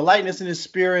joy and the lightness in his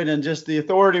spirit and just the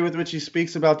authority with which he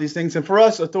speaks about these things. And for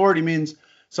us, authority means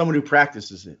someone who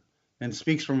practices it and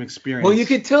speaks from experience. Well, you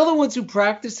can tell the ones who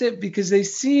practice it because they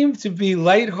seem to be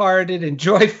lighthearted and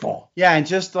joyful. Yeah, and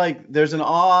just like there's an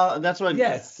awe. That's what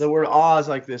the word awe is,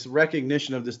 like this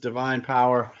recognition of this divine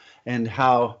power and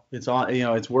how it's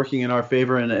it's working in our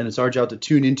favor, and it's our job to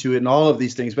tune into it and all of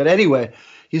these things. But anyway,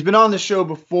 he's been on the show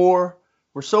before.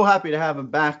 We're so happy to have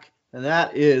him back, and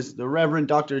that is the Reverend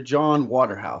Dr. John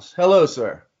Waterhouse. Hello,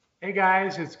 sir. Hey,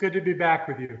 guys. It's good to be back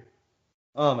with you.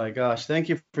 Oh, my gosh. Thank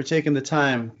you for taking the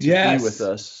time to be with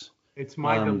us. It's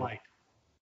my delight.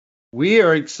 We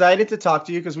are excited to talk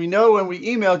to you because we know when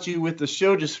we emailed you with the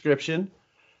show description,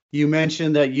 you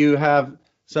mentioned that you have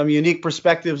some unique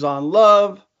perspectives on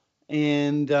love.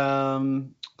 And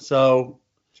so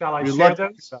shall I share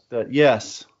those?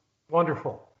 Yes.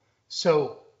 Wonderful.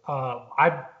 So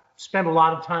I've spent a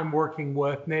lot of time working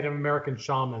with Native American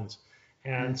shamans,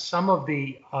 and some of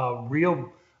the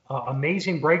real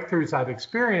amazing breakthroughs I've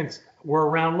experienced were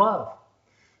around love.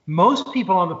 Most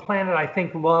people on the planet, I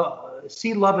think,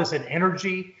 see love as an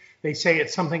energy. They say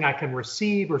it's something I can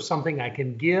receive or something I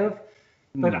can give.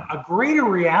 But a greater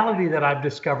reality that I've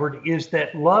discovered is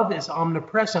that love is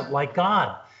omnipresent like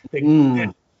God.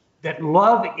 That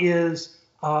love is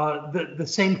the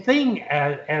same thing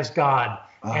as God.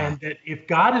 And that if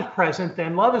God is present,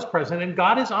 then love is present, and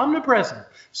God is omnipresent.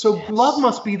 So love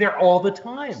must be there all the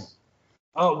time.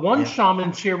 One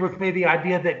shaman shared with me the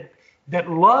idea that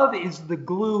love is the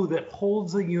glue that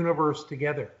holds the universe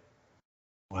together.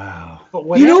 Wow. But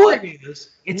whatever it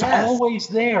is, it's always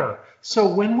there. So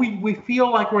when we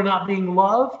feel like we're not being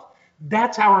loved,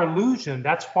 that's our illusion.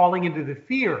 That's falling into the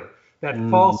fear, that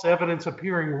false evidence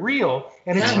appearing real,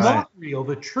 and it's not real.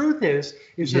 The truth is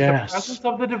that the presence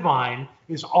of the divine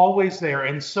is always there,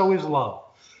 and so is love.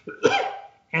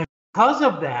 And because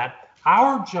of that,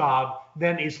 our job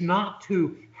then is not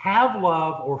to have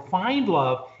love or find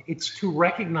love, it's to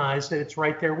recognize that it's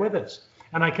right there with us.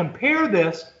 And I compare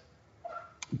this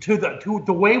to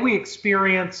the way we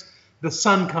experience the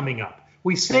sun coming up.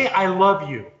 We say, I love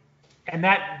you. And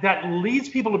that leads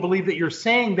people to believe that you're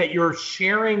saying that you're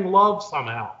sharing love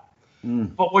somehow.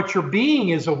 But what you're being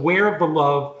is aware of the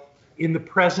love in the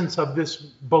presence of this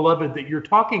beloved that you're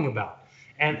talking about.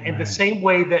 And the same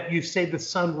way that you say the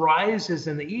sun rises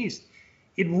in the east,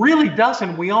 it really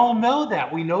doesn't. We all know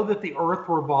that. We know that the earth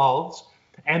revolves,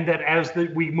 and that as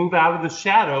we move out of the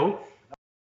shadow, it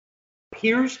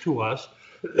appears to us.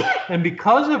 And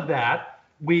because of that,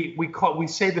 we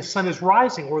say the sun is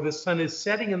rising or the sun is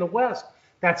setting in the west.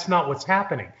 That's not what's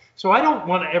happening. So I don't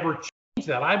want to ever change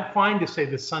that. I'm fine to say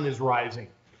the sun is rising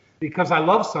because I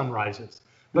love sunrises.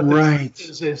 But the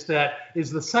truth is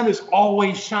the sun is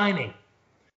always shining.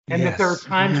 And that there are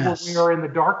times where we are in the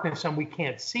darkness and we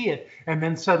can't see it, and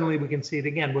then suddenly we can see it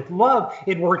again. With love,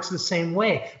 it works the same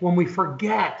way. When we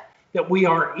forget that we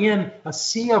are in a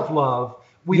sea of love,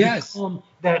 we become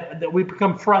that we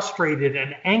become frustrated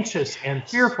and anxious and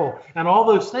fearful and all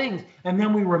those things, and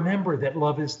then we remember that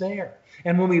love is there.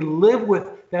 And when we live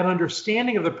with that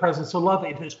understanding of the presence of love,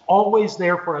 it is always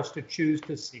there for us to choose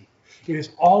to see. It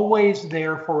is always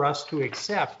there for us to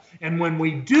accept. And when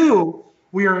we do,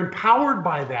 we are empowered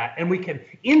by that, and we can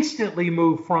instantly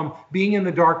move from being in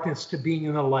the darkness to being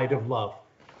in the light of love.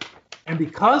 And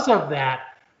because of that,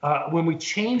 when we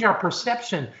change our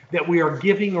perception that we are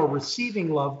giving or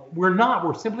receiving love, we're not.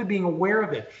 We're simply being aware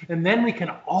of it. And then we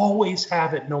can always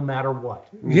have it no matter what.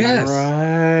 Yes.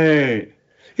 Right.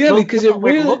 Yeah, because it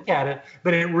really look at it,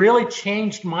 but it really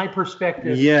changed my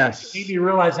perspective. Yes. It made me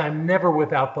realize I'm never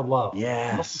without the love.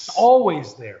 Yes. It's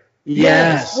always there.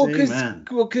 Yes. Well,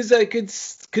 because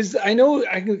I know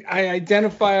I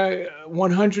identify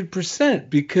 100%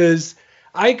 because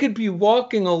I could be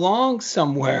walking along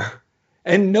somewhere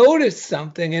and notice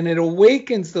something and it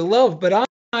awakens the love, but I'm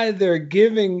either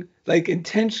giving, like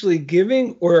intentionally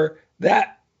giving, or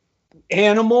that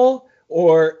animal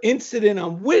or incident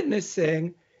I'm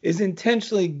witnessing is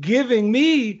intentionally giving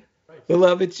me the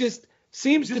love. It just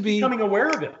seems to be becoming aware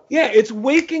of it. Yeah, it's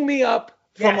waking me up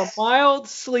from a mild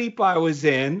sleep I was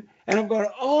in, and I'm going,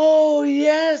 oh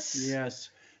yes. Yes.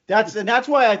 That's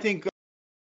why I think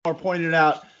more pointed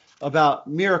out about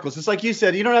miracles. It's like you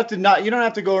said, I don't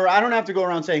have to go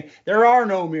around saying there are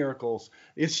no miracles.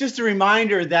 It's just a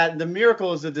reminder that the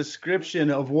miracle is a description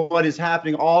of what is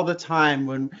happening all the time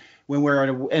when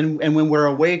we're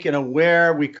awake and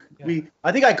aware.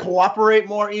 I think I cooperate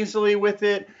more easily with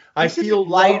it. I feel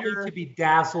lighter. To be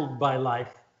dazzled by life.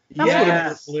 That's what a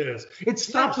miracle is. It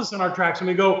stops us in our tracks and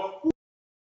we go,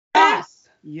 yes.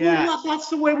 Well, that's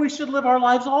the way we should live our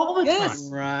lives all the time.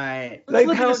 Right. Let's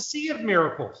live in a sea of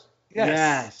miracles.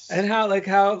 Yes. And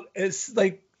how it's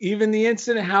like even the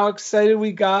incident, how excited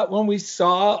we got when we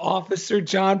saw Officer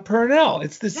John Purnell.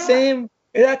 It's the same.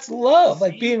 That's love,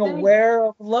 like being aware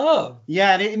of love.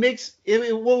 Yeah, and it makes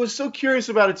it. What was so curious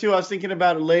about it too, I was thinking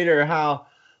about it later, how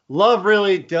love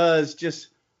really does just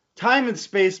time and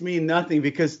space mean nothing,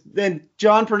 because then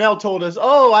John Purnell told us,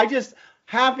 oh, I just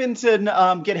happened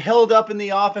to get held up in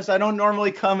the office. I don't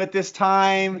normally come at this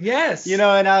time. Yes. And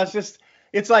I was just,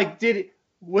 it's like,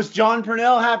 was John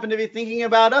Purnell happen to be thinking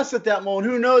about us at that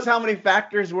moment? Who knows how many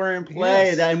factors were in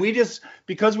play? And we just,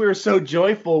 because we were so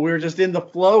joyful, we were just in the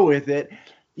flow with it.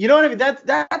 You know what I mean?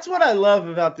 That's what I love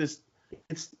about this.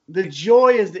 It's the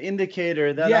joy is the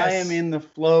indicator that I am in the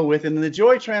flow with, and the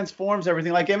joy transforms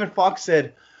everything. Like Emmett Fox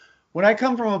said, when I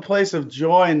come from a place of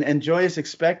joy and joyous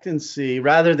expectancy,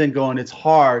 rather than going, it's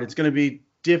hard, it's going to be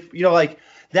like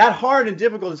that hard and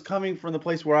difficult is coming from the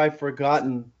place where I've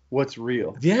forgotten what's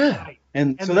real. Yeah.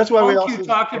 And so that's why we also you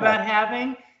talked about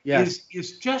having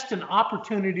is just an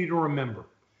opportunity to remember.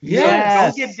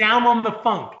 Yes. Don't get down on the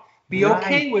funk. Be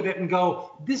okay with it and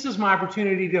go, this is my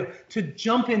opportunity to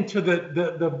jump into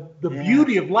the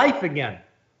beauty of life again.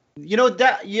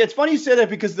 It's funny you say that,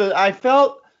 because I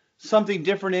felt something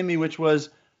different in me, which was,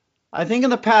 I think in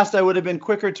the past I would have been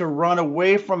quicker to run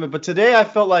away from it, but today I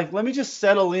felt like, let me just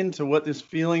settle into what these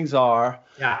feelings are.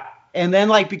 Yeah. And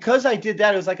then because I did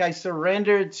that, it was like I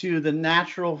surrendered to the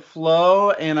natural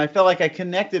flow, and I felt like I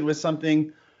connected with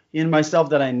something in myself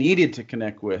that I needed to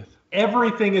connect with.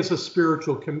 everything is a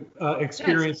spiritual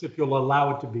experience if you'll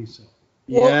allow it to be so.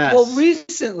 Well,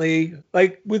 recently,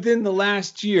 like within the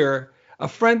last year, a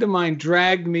friend of mine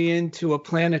dragged me into a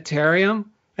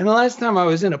planetarium. And the last time I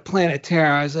was in a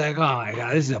planetarium, I was like, oh my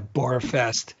God, this is a bore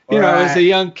fest. You know, as a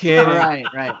young kid.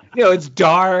 Right. You know, it's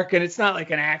dark and it's not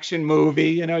like an action movie.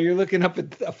 You know, you're looking up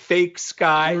at a fake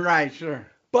sky. Right, sure.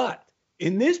 But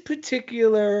in this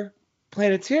particular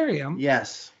planetarium,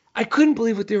 yes, I couldn't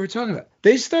believe what they were talking about.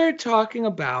 They started talking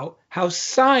about how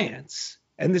science,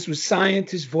 and this was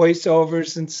scientist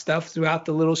voiceovers and stuff throughout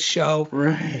the little show,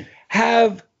 right,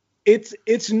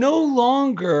 it's no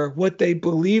longer what they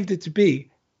believed it to be.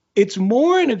 It's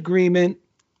more an agreement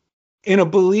in a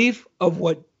belief of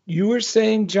what you were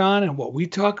saying, John, and what we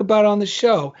talk about on the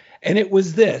show. And it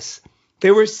was this.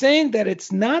 They were saying that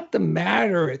it's not the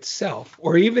matter itself,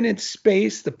 or even in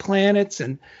space, the planets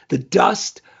and the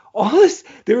dust, all this,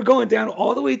 they were going down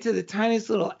all the way to the tiniest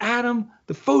little atom,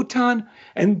 the photon.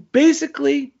 And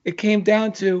basically it came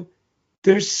down to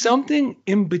there's something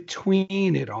in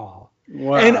between it all.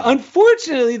 Wow. And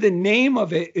unfortunately, the name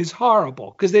of it is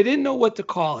horrible because they didn't know what to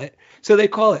call it. So they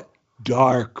call it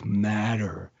dark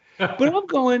matter. But I'm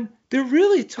going, they're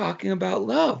really talking about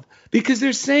love because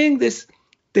they're saying this,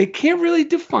 they can't really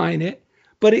define it,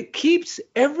 but it keeps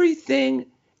everything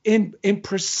in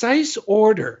precise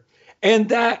order. And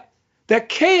that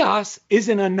chaos is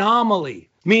an anomaly,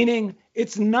 meaning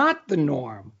it's not the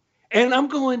norm. And I'm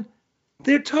going,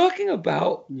 they're talking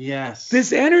about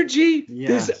this energy,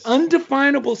 this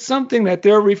undefinable something that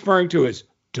they're referring to as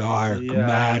dark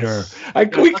matter.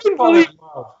 We couldn't believe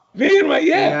me and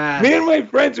my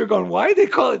friends are going, why do they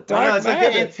call it dark matter? It's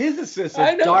like the antithesis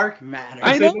of dark matter.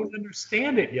 I don't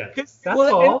understand it yet. That's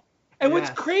all. And what's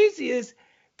crazy is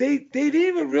they didn't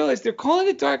even realize they're calling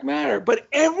it dark matter, but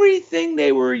everything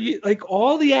they were like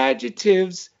all the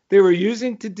adjectives they were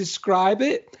using to describe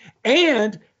it,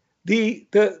 and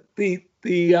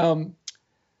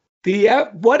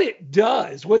what it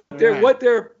does, what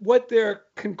they're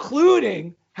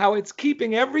concluding, how it's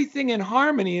keeping everything in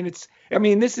harmony.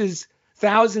 And this is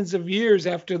thousands of years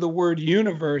after the word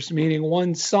universe, meaning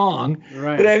one song.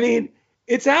 Right. But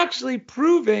it's actually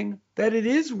proving that it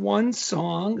is one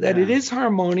song, that it is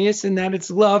harmonious, and that it's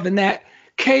love, and that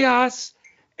chaos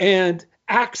and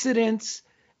accidents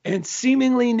and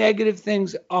seemingly negative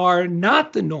things are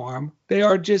not the norm. They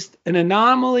are just an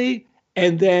anomaly,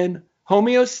 and then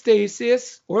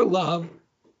homeostasis, or love,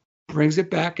 brings it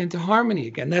back into harmony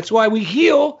again. That's why we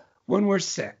heal when we're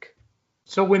sick.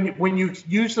 So when you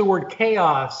use the word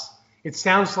chaos, it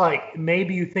sounds like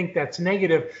maybe you think that's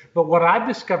negative, but what I've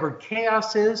discovered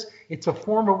chaos it's a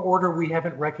form of order we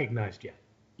haven't recognized yet.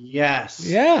 Yes.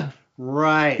 Yeah.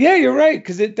 Right. Yeah, you're right,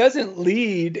 because it doesn't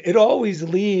lead. It always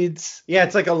leads. Yeah,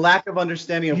 it's like a lack of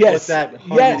understanding of what that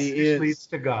harmony is. It leads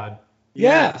to God.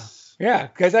 Yes. Yeah,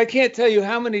 because I can't tell you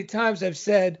how many times I've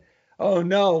said, oh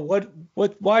no,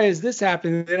 why is this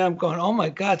happening? And I'm going, oh my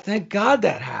God, thank God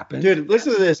that happened. Dude,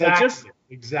 listen to this.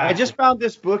 Exactly. I just found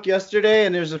this book yesterday,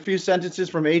 and there's a few sentences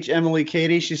from H. Emily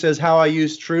Cady. She says, How I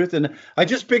Use Truth. And I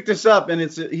just picked this up,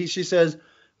 and she says,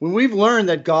 when we've learned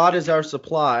that God is our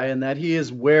supply and that he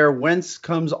is whence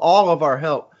comes all of our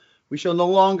help, we shall no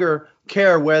longer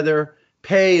care whether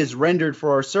pay is rendered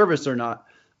for our service or not.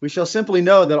 We shall simply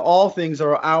know that all things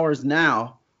are ours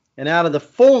now, and out of the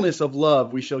fullness of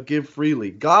love we shall give freely.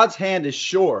 God's hand is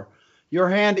sure. Your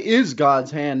hand is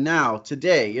God's hand now,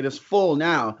 today. It is full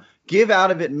now. Give out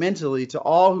of it mentally to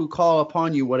all who call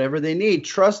upon you whatever they need.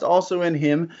 Trust also in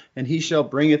him, and he shall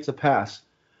bring it to pass.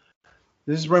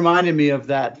 This reminded me of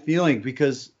that feeling,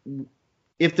 because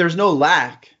if there's no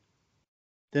lack,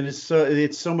 then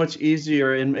it's so much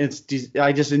easier, and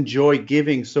I just enjoy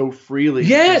giving so freely.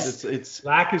 Yes, it's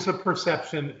lack is a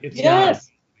perception. It's yes,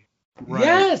 not. Right.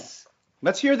 Yes.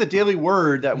 Let's hear the daily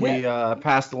word that we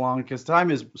passed along, because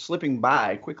time is slipping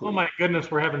by quickly. Oh my goodness,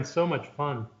 we're having so much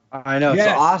fun. I know, it's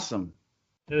awesome.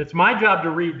 And it's my job to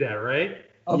read that, right?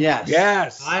 Yes.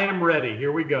 Yes. I am ready.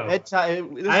 Here we go. I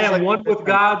am one with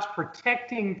God's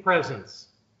protecting presence.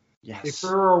 Yes. If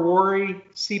fear or worry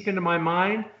seep into my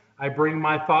mind, I bring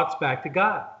my thoughts back to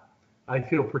God. I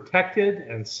feel protected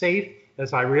and safe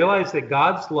as I realize that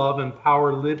God's love and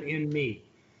power live in me.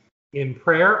 In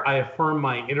prayer, I affirm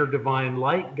my inner divine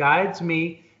light guides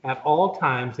me at all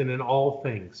times and in all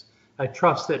things. I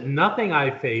trust that nothing I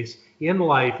face in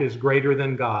life is greater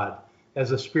than God.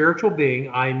 As a spiritual being,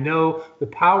 I know the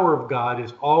power of God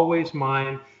is always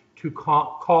mine to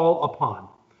call upon.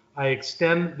 I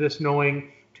extend this knowing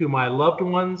to my loved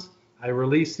ones. I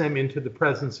release them into the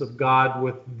presence of God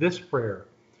with this prayer.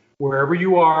 Wherever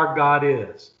you are, God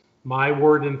is. My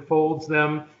word enfolds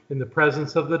them in the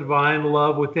presence of the divine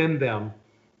love within them,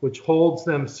 which holds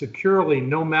them securely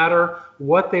no matter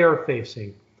what they are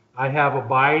facing. I have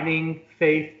abiding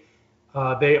faith.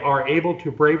 They are able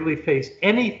to bravely face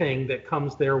anything that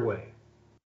comes their way.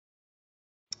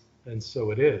 And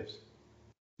so it is.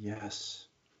 Yes.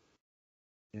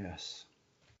 Yes.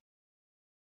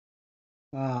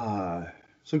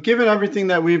 So given everything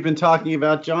that we've been talking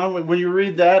about, John, when you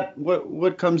read that,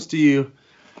 what comes to you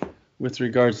with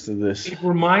regards to this? It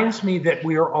reminds me that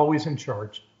we are always in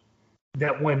charge.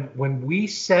 That when we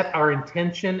set our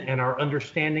intention and our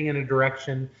understanding in a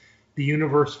direction, the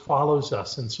universe follows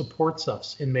us and supports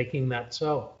us in making that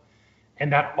so.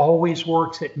 And that always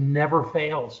works. It never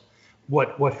fails.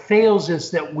 What fails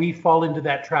is that we fall into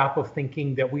that trap of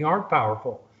thinking that we aren't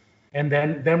powerful. And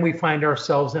then we find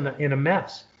ourselves in a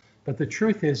mess. But the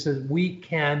truth is that we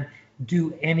can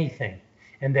do anything,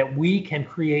 and that we can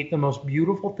create the most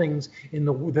beautiful things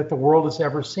that the world has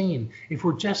ever seen, if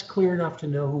we're just clear enough to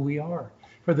know who we are.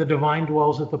 For the divine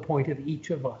dwells at the point of each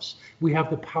of us. We have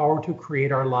the power to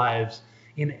create our lives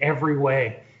in every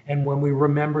way. And when we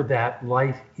remember that,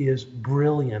 life is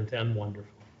brilliant and wonderful.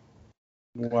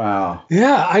 Wow.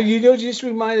 Yeah, just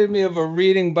reminded me of a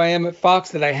reading by Emmett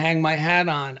Fox that I hang my hat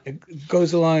on. It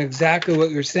goes along exactly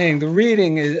what you're saying. The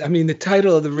reading the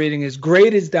title of the reading is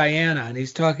Great is Diana, and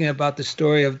he's talking about the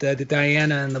story of the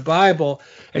Diana in the Bible.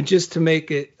 And just to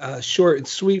make it short and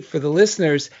sweet for the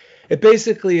listeners, it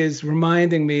basically is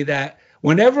reminding me that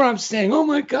whenever I'm saying, oh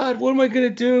my God, what am I going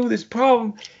to do with this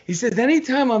problem? He says,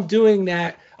 anytime I'm doing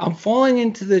that, I'm falling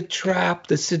into the trap,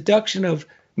 the seduction of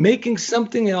making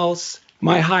something else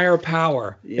my higher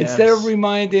power. Yes. Instead of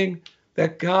reminding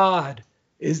that God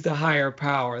is the higher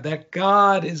power, that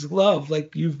God is love,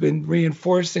 like you've been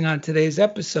reinforcing on today's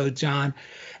episode, John.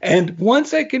 And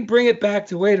once I can bring it back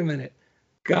to, wait a minute,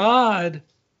 God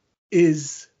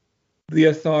is the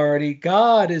authority,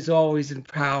 God is always in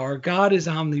power, God is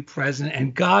omnipresent,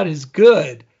 and God is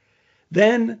good,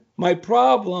 then my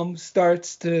problem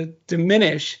starts to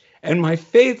diminish and my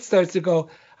faith starts to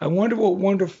go, I wonder what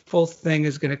wonderful thing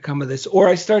is going to come of this. Or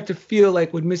I start to feel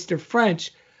like with Mr.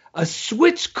 French, a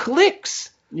switch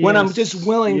clicks when I'm just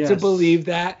willing to believe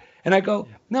that. And I go,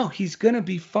 no, he's going to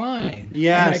be fine.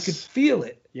 Yes. And I could feel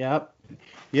it. Yep.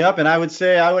 And I would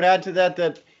add to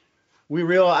that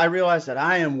I realize that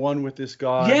I am one with this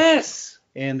God. Yes.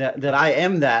 And that I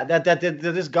am that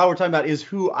this God we're talking about is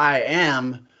who I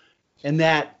am, and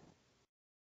that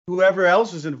whoever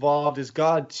else is involved is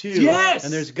God too. Yes.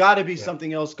 And there's got to be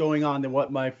something else going on than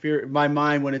what my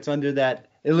mind, when it's under that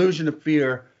illusion of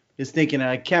fear, is thinking. And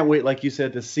I can't wait, like you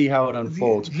said, to see how it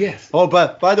unfolds. Yes. Oh,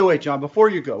 but by the way, John, before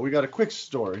you go, we got a quick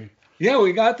story. Yeah,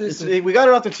 we got this. We got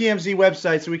it off the TMZ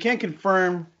website, so we can't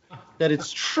confirm that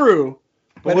it's true.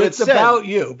 But it's about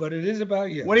you. But it is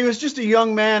about you. When he was just a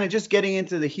young man and just getting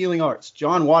into the healing arts,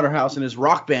 John Waterhouse and his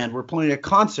rock band were playing a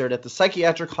concert at the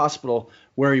psychiatric hospital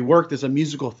where he worked as a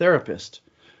musical therapist.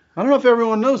 I don't know if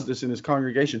everyone knows this in his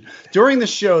congregation. During the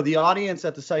show, the audience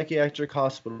at the psychiatric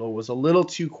hospital was a little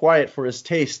too quiet for his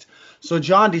taste, so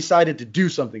John decided to do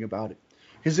something about it.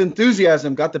 His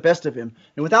enthusiasm got the best of him,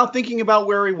 and without thinking about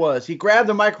where he was, he grabbed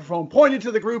the microphone, pointed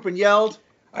to the group, and yelled,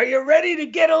 "Are you ready to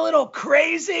get a little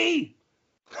crazy?"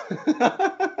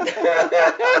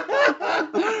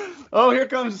 Oh, here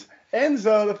comes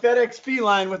Enzo, the FedEx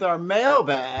feline, with our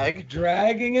mailbag.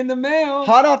 Dragging in the mail.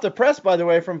 Hot off the press, by the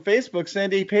way, from Facebook,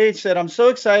 Sandy Page said, I'm so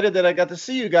excited that I got to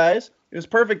see you guys. It was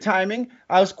perfect timing.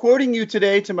 I was quoting you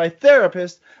today to my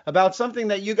therapist about something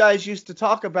that you guys used to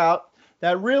talk about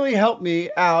that really helped me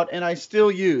out and I still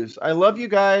use. I love you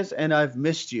guys and I've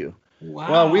missed you.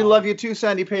 Wow. Well, we love you too,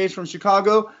 Sandy Page from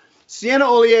Chicago. Sienna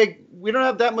Ollier, we don't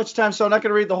have that much time, so I'm not going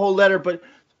to read the whole letter, but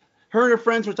her and her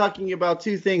friends were talking about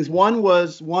two things. One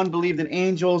believed in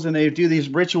angels, and they do these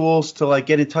rituals to like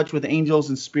get in touch with angels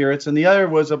and spirits. And the other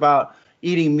was about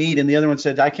eating meat. And the other one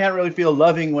said, I can't really feel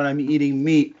loving when I'm eating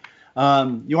meat.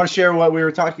 You want to share what we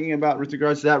were talking about with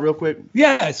regards to that real quick?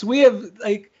 Yes, we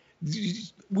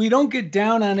don't get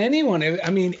down on anyone. I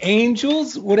mean,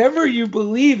 angels, whatever you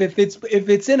believe, if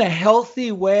it's in a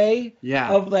healthy way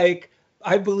of like,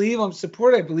 I believe I'm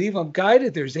supported. I believe I'm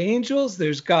guided. There's angels.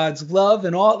 There's God's love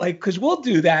and all. Like, because we'll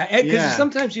do that. Because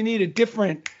sometimes you need a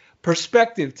different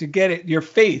perspective to get your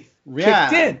faith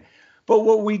kicked in. But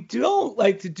what we don't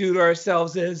like to do to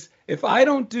ourselves is, if I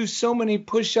don't do so many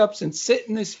push-ups and sit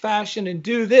in this fashion and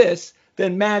do this,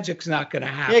 then magic's not going to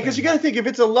happen. Yeah, because you got to think, if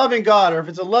it's a loving God or if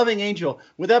it's a loving angel,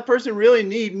 would that person really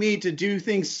need me to do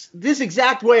things this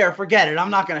exact way, or forget it? I'm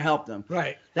not going to help them.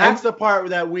 Right. That's the part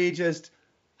that we just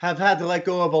have had to let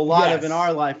go of a lot of in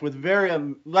our life with very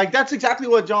like that's exactly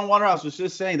what John Waterhouse was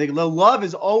just saying. The love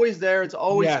is always there, it's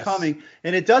always coming,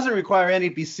 and it doesn't require any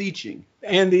beseeching.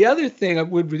 And the other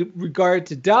thing with regard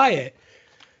to diet,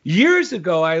 years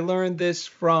ago I learned this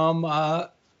from a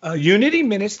Unity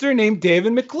minister named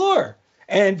David McClure,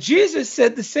 and Jesus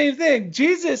said the same thing.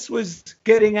 Jesus was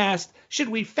getting asked, should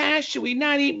we fast? Should we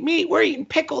not eat meat? We're eating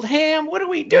pickled ham. What do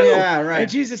we do? Yeah, right.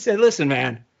 And Jesus said, listen,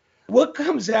 man, what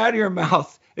comes out of your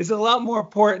mouth is a lot more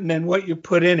important than what you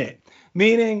put in it.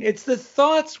 Meaning it's the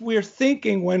thoughts we're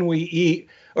thinking when we eat,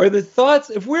 or the thoughts,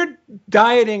 if we're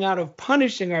dieting out of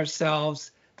punishing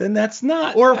ourselves, then that's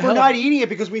not. Or if we're not eating it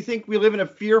because we think we live in a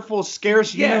fearful,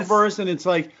 scarce universe, and it's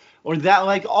like, or that,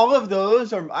 like all of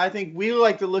those are, I think we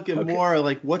like to look at more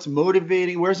like what's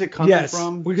motivating, where's it coming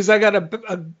from? Because I got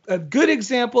a good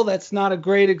example that's not a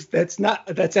great,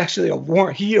 that's actually a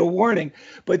warning.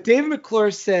 But David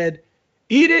McClure said,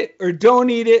 eat it or don't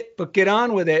eat it, but get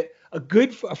on with it.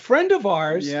 A friend of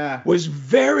ours was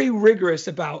very rigorous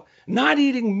about not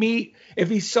eating meat. If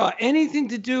he saw anything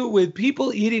to do with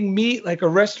people eating meat, like a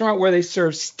restaurant where they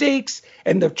serve steaks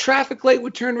and the traffic light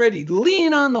would turn red, he'd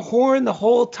lean on the horn the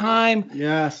whole time.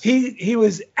 Yes. He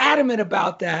was adamant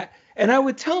about that. And I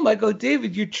would tell him, I go,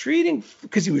 David, you're treating,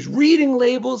 because he was reading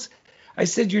labels. I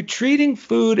said, you're treating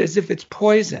food as if it's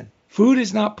poison. Food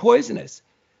is not poisonous.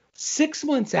 6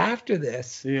 months after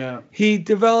this, he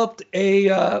developed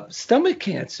a stomach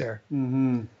cancer,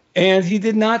 and he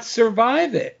did not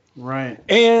survive it. Right.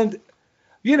 And,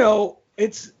 you know,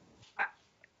 it's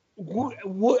all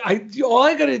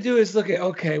I got to do is look at,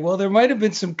 okay, well, there might have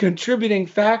been some contributing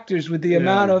factors with the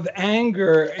amount of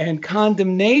anger and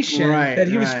condemnation that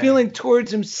he was feeling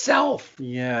towards himself.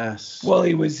 Yes. While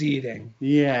he was eating.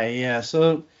 Yeah.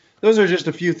 So those are just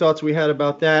a few thoughts we had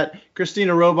about that.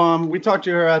 Christina Robom, we talked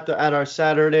to her at our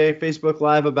Saturday Facebook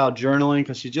Live about journaling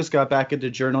because she just got back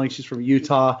into journaling. She's from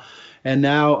Utah. And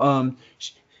now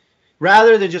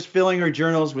rather than just filling her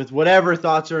journals with whatever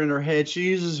thoughts are in her head, she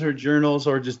uses her journals,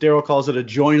 or just Daryl calls it a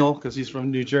journal because he's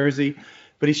from New Jersey.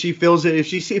 But she fills it. If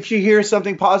she hears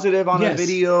something positive on a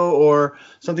video or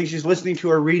something she's listening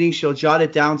to or reading, she'll jot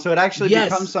it down. So it actually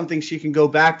becomes something she can go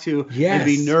back to and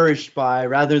be nourished by,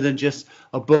 rather than just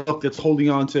a book that's holding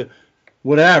on to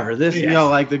whatever. This, you know,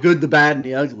 like the good, the bad, and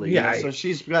the ugly. Yeah. You know? So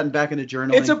she's gotten back into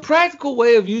journaling. It's a practical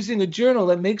way of using a journal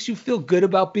that makes you feel good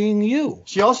about being you.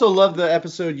 She also loved the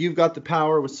episode You've Got the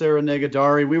Power with Sarah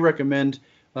Negadari. We recommend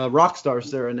rock star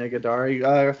Sarah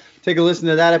Negadari. Take a listen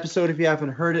to that episode if you haven't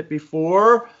heard it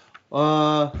before.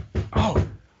 Who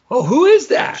is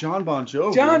that? John Bon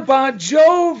Jovi. John Bon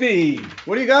Jovi.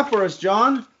 What do you got for us,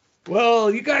 John? Well,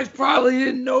 you guys probably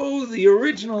didn't know the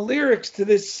original lyrics to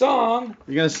this song.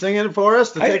 You're going to sing it for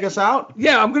us to take us out?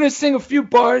 Yeah, I'm going to sing a few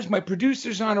bars. My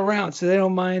producers aren't around, so they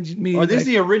don't mind me. Are these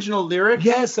the original lyrics?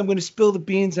 Yes, I'm going to spill the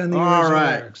beans on the original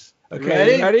lyrics.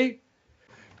 Okay, ready?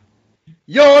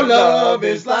 Your love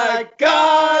is like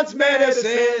God's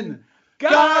medicine.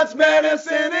 God's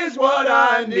medicine is what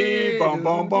I need. Boom,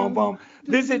 boom, boom, boom.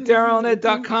 Visit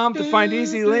DarylandEd.com to find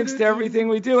easy links to everything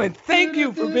we do. And thank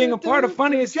you for being a part of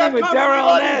Funniest Thing with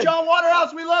Daryl and Ed. John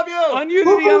Waterhouse, we love you. On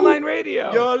Unity Online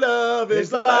Radio. Your love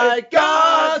is like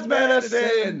God's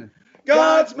medicine.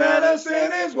 God's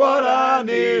medicine is what I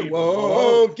need.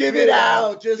 Whoa, give it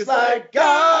out just like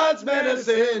God's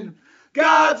medicine.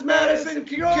 God's medicine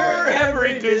can cure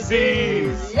every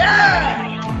disease.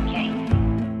 Yeah!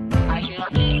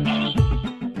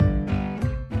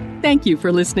 Thank you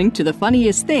for listening to The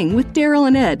Funniest Thing with Daryl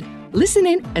and Ed. Listen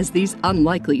in as these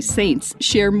unlikely saints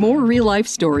share more real-life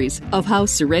stories of how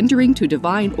surrendering to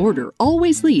divine order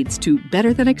always leads to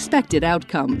better-than-expected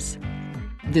outcomes.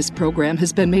 This program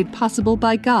has been made possible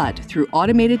by God through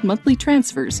automated monthly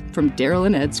transfers from Daryl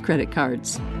and Ed's credit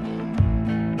cards.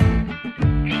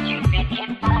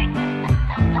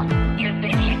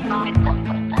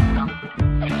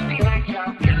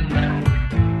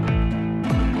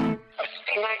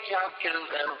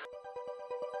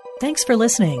 Thanks for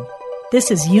listening.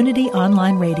 This is Unity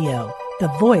Online Radio, the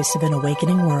voice of an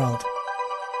awakening world.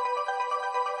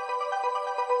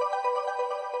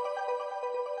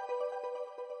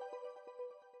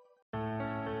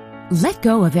 Let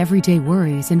go of everyday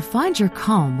worries and find your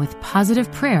calm with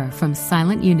positive prayer from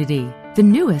Silent Unity, the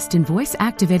newest in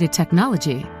voice-activated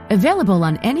technology, available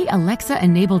on any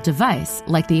Alexa-enabled device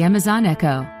like the Amazon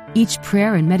Echo. Each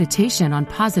prayer and meditation on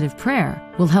positive prayer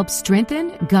will help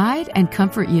strengthen, guide, and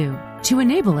comfort you. To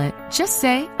enable it, just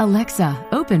say, Alexa,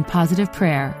 open positive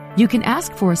prayer. You can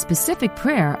ask for a specific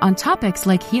prayer on topics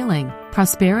like healing,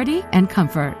 prosperity, and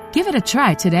comfort. Give it a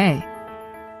try today.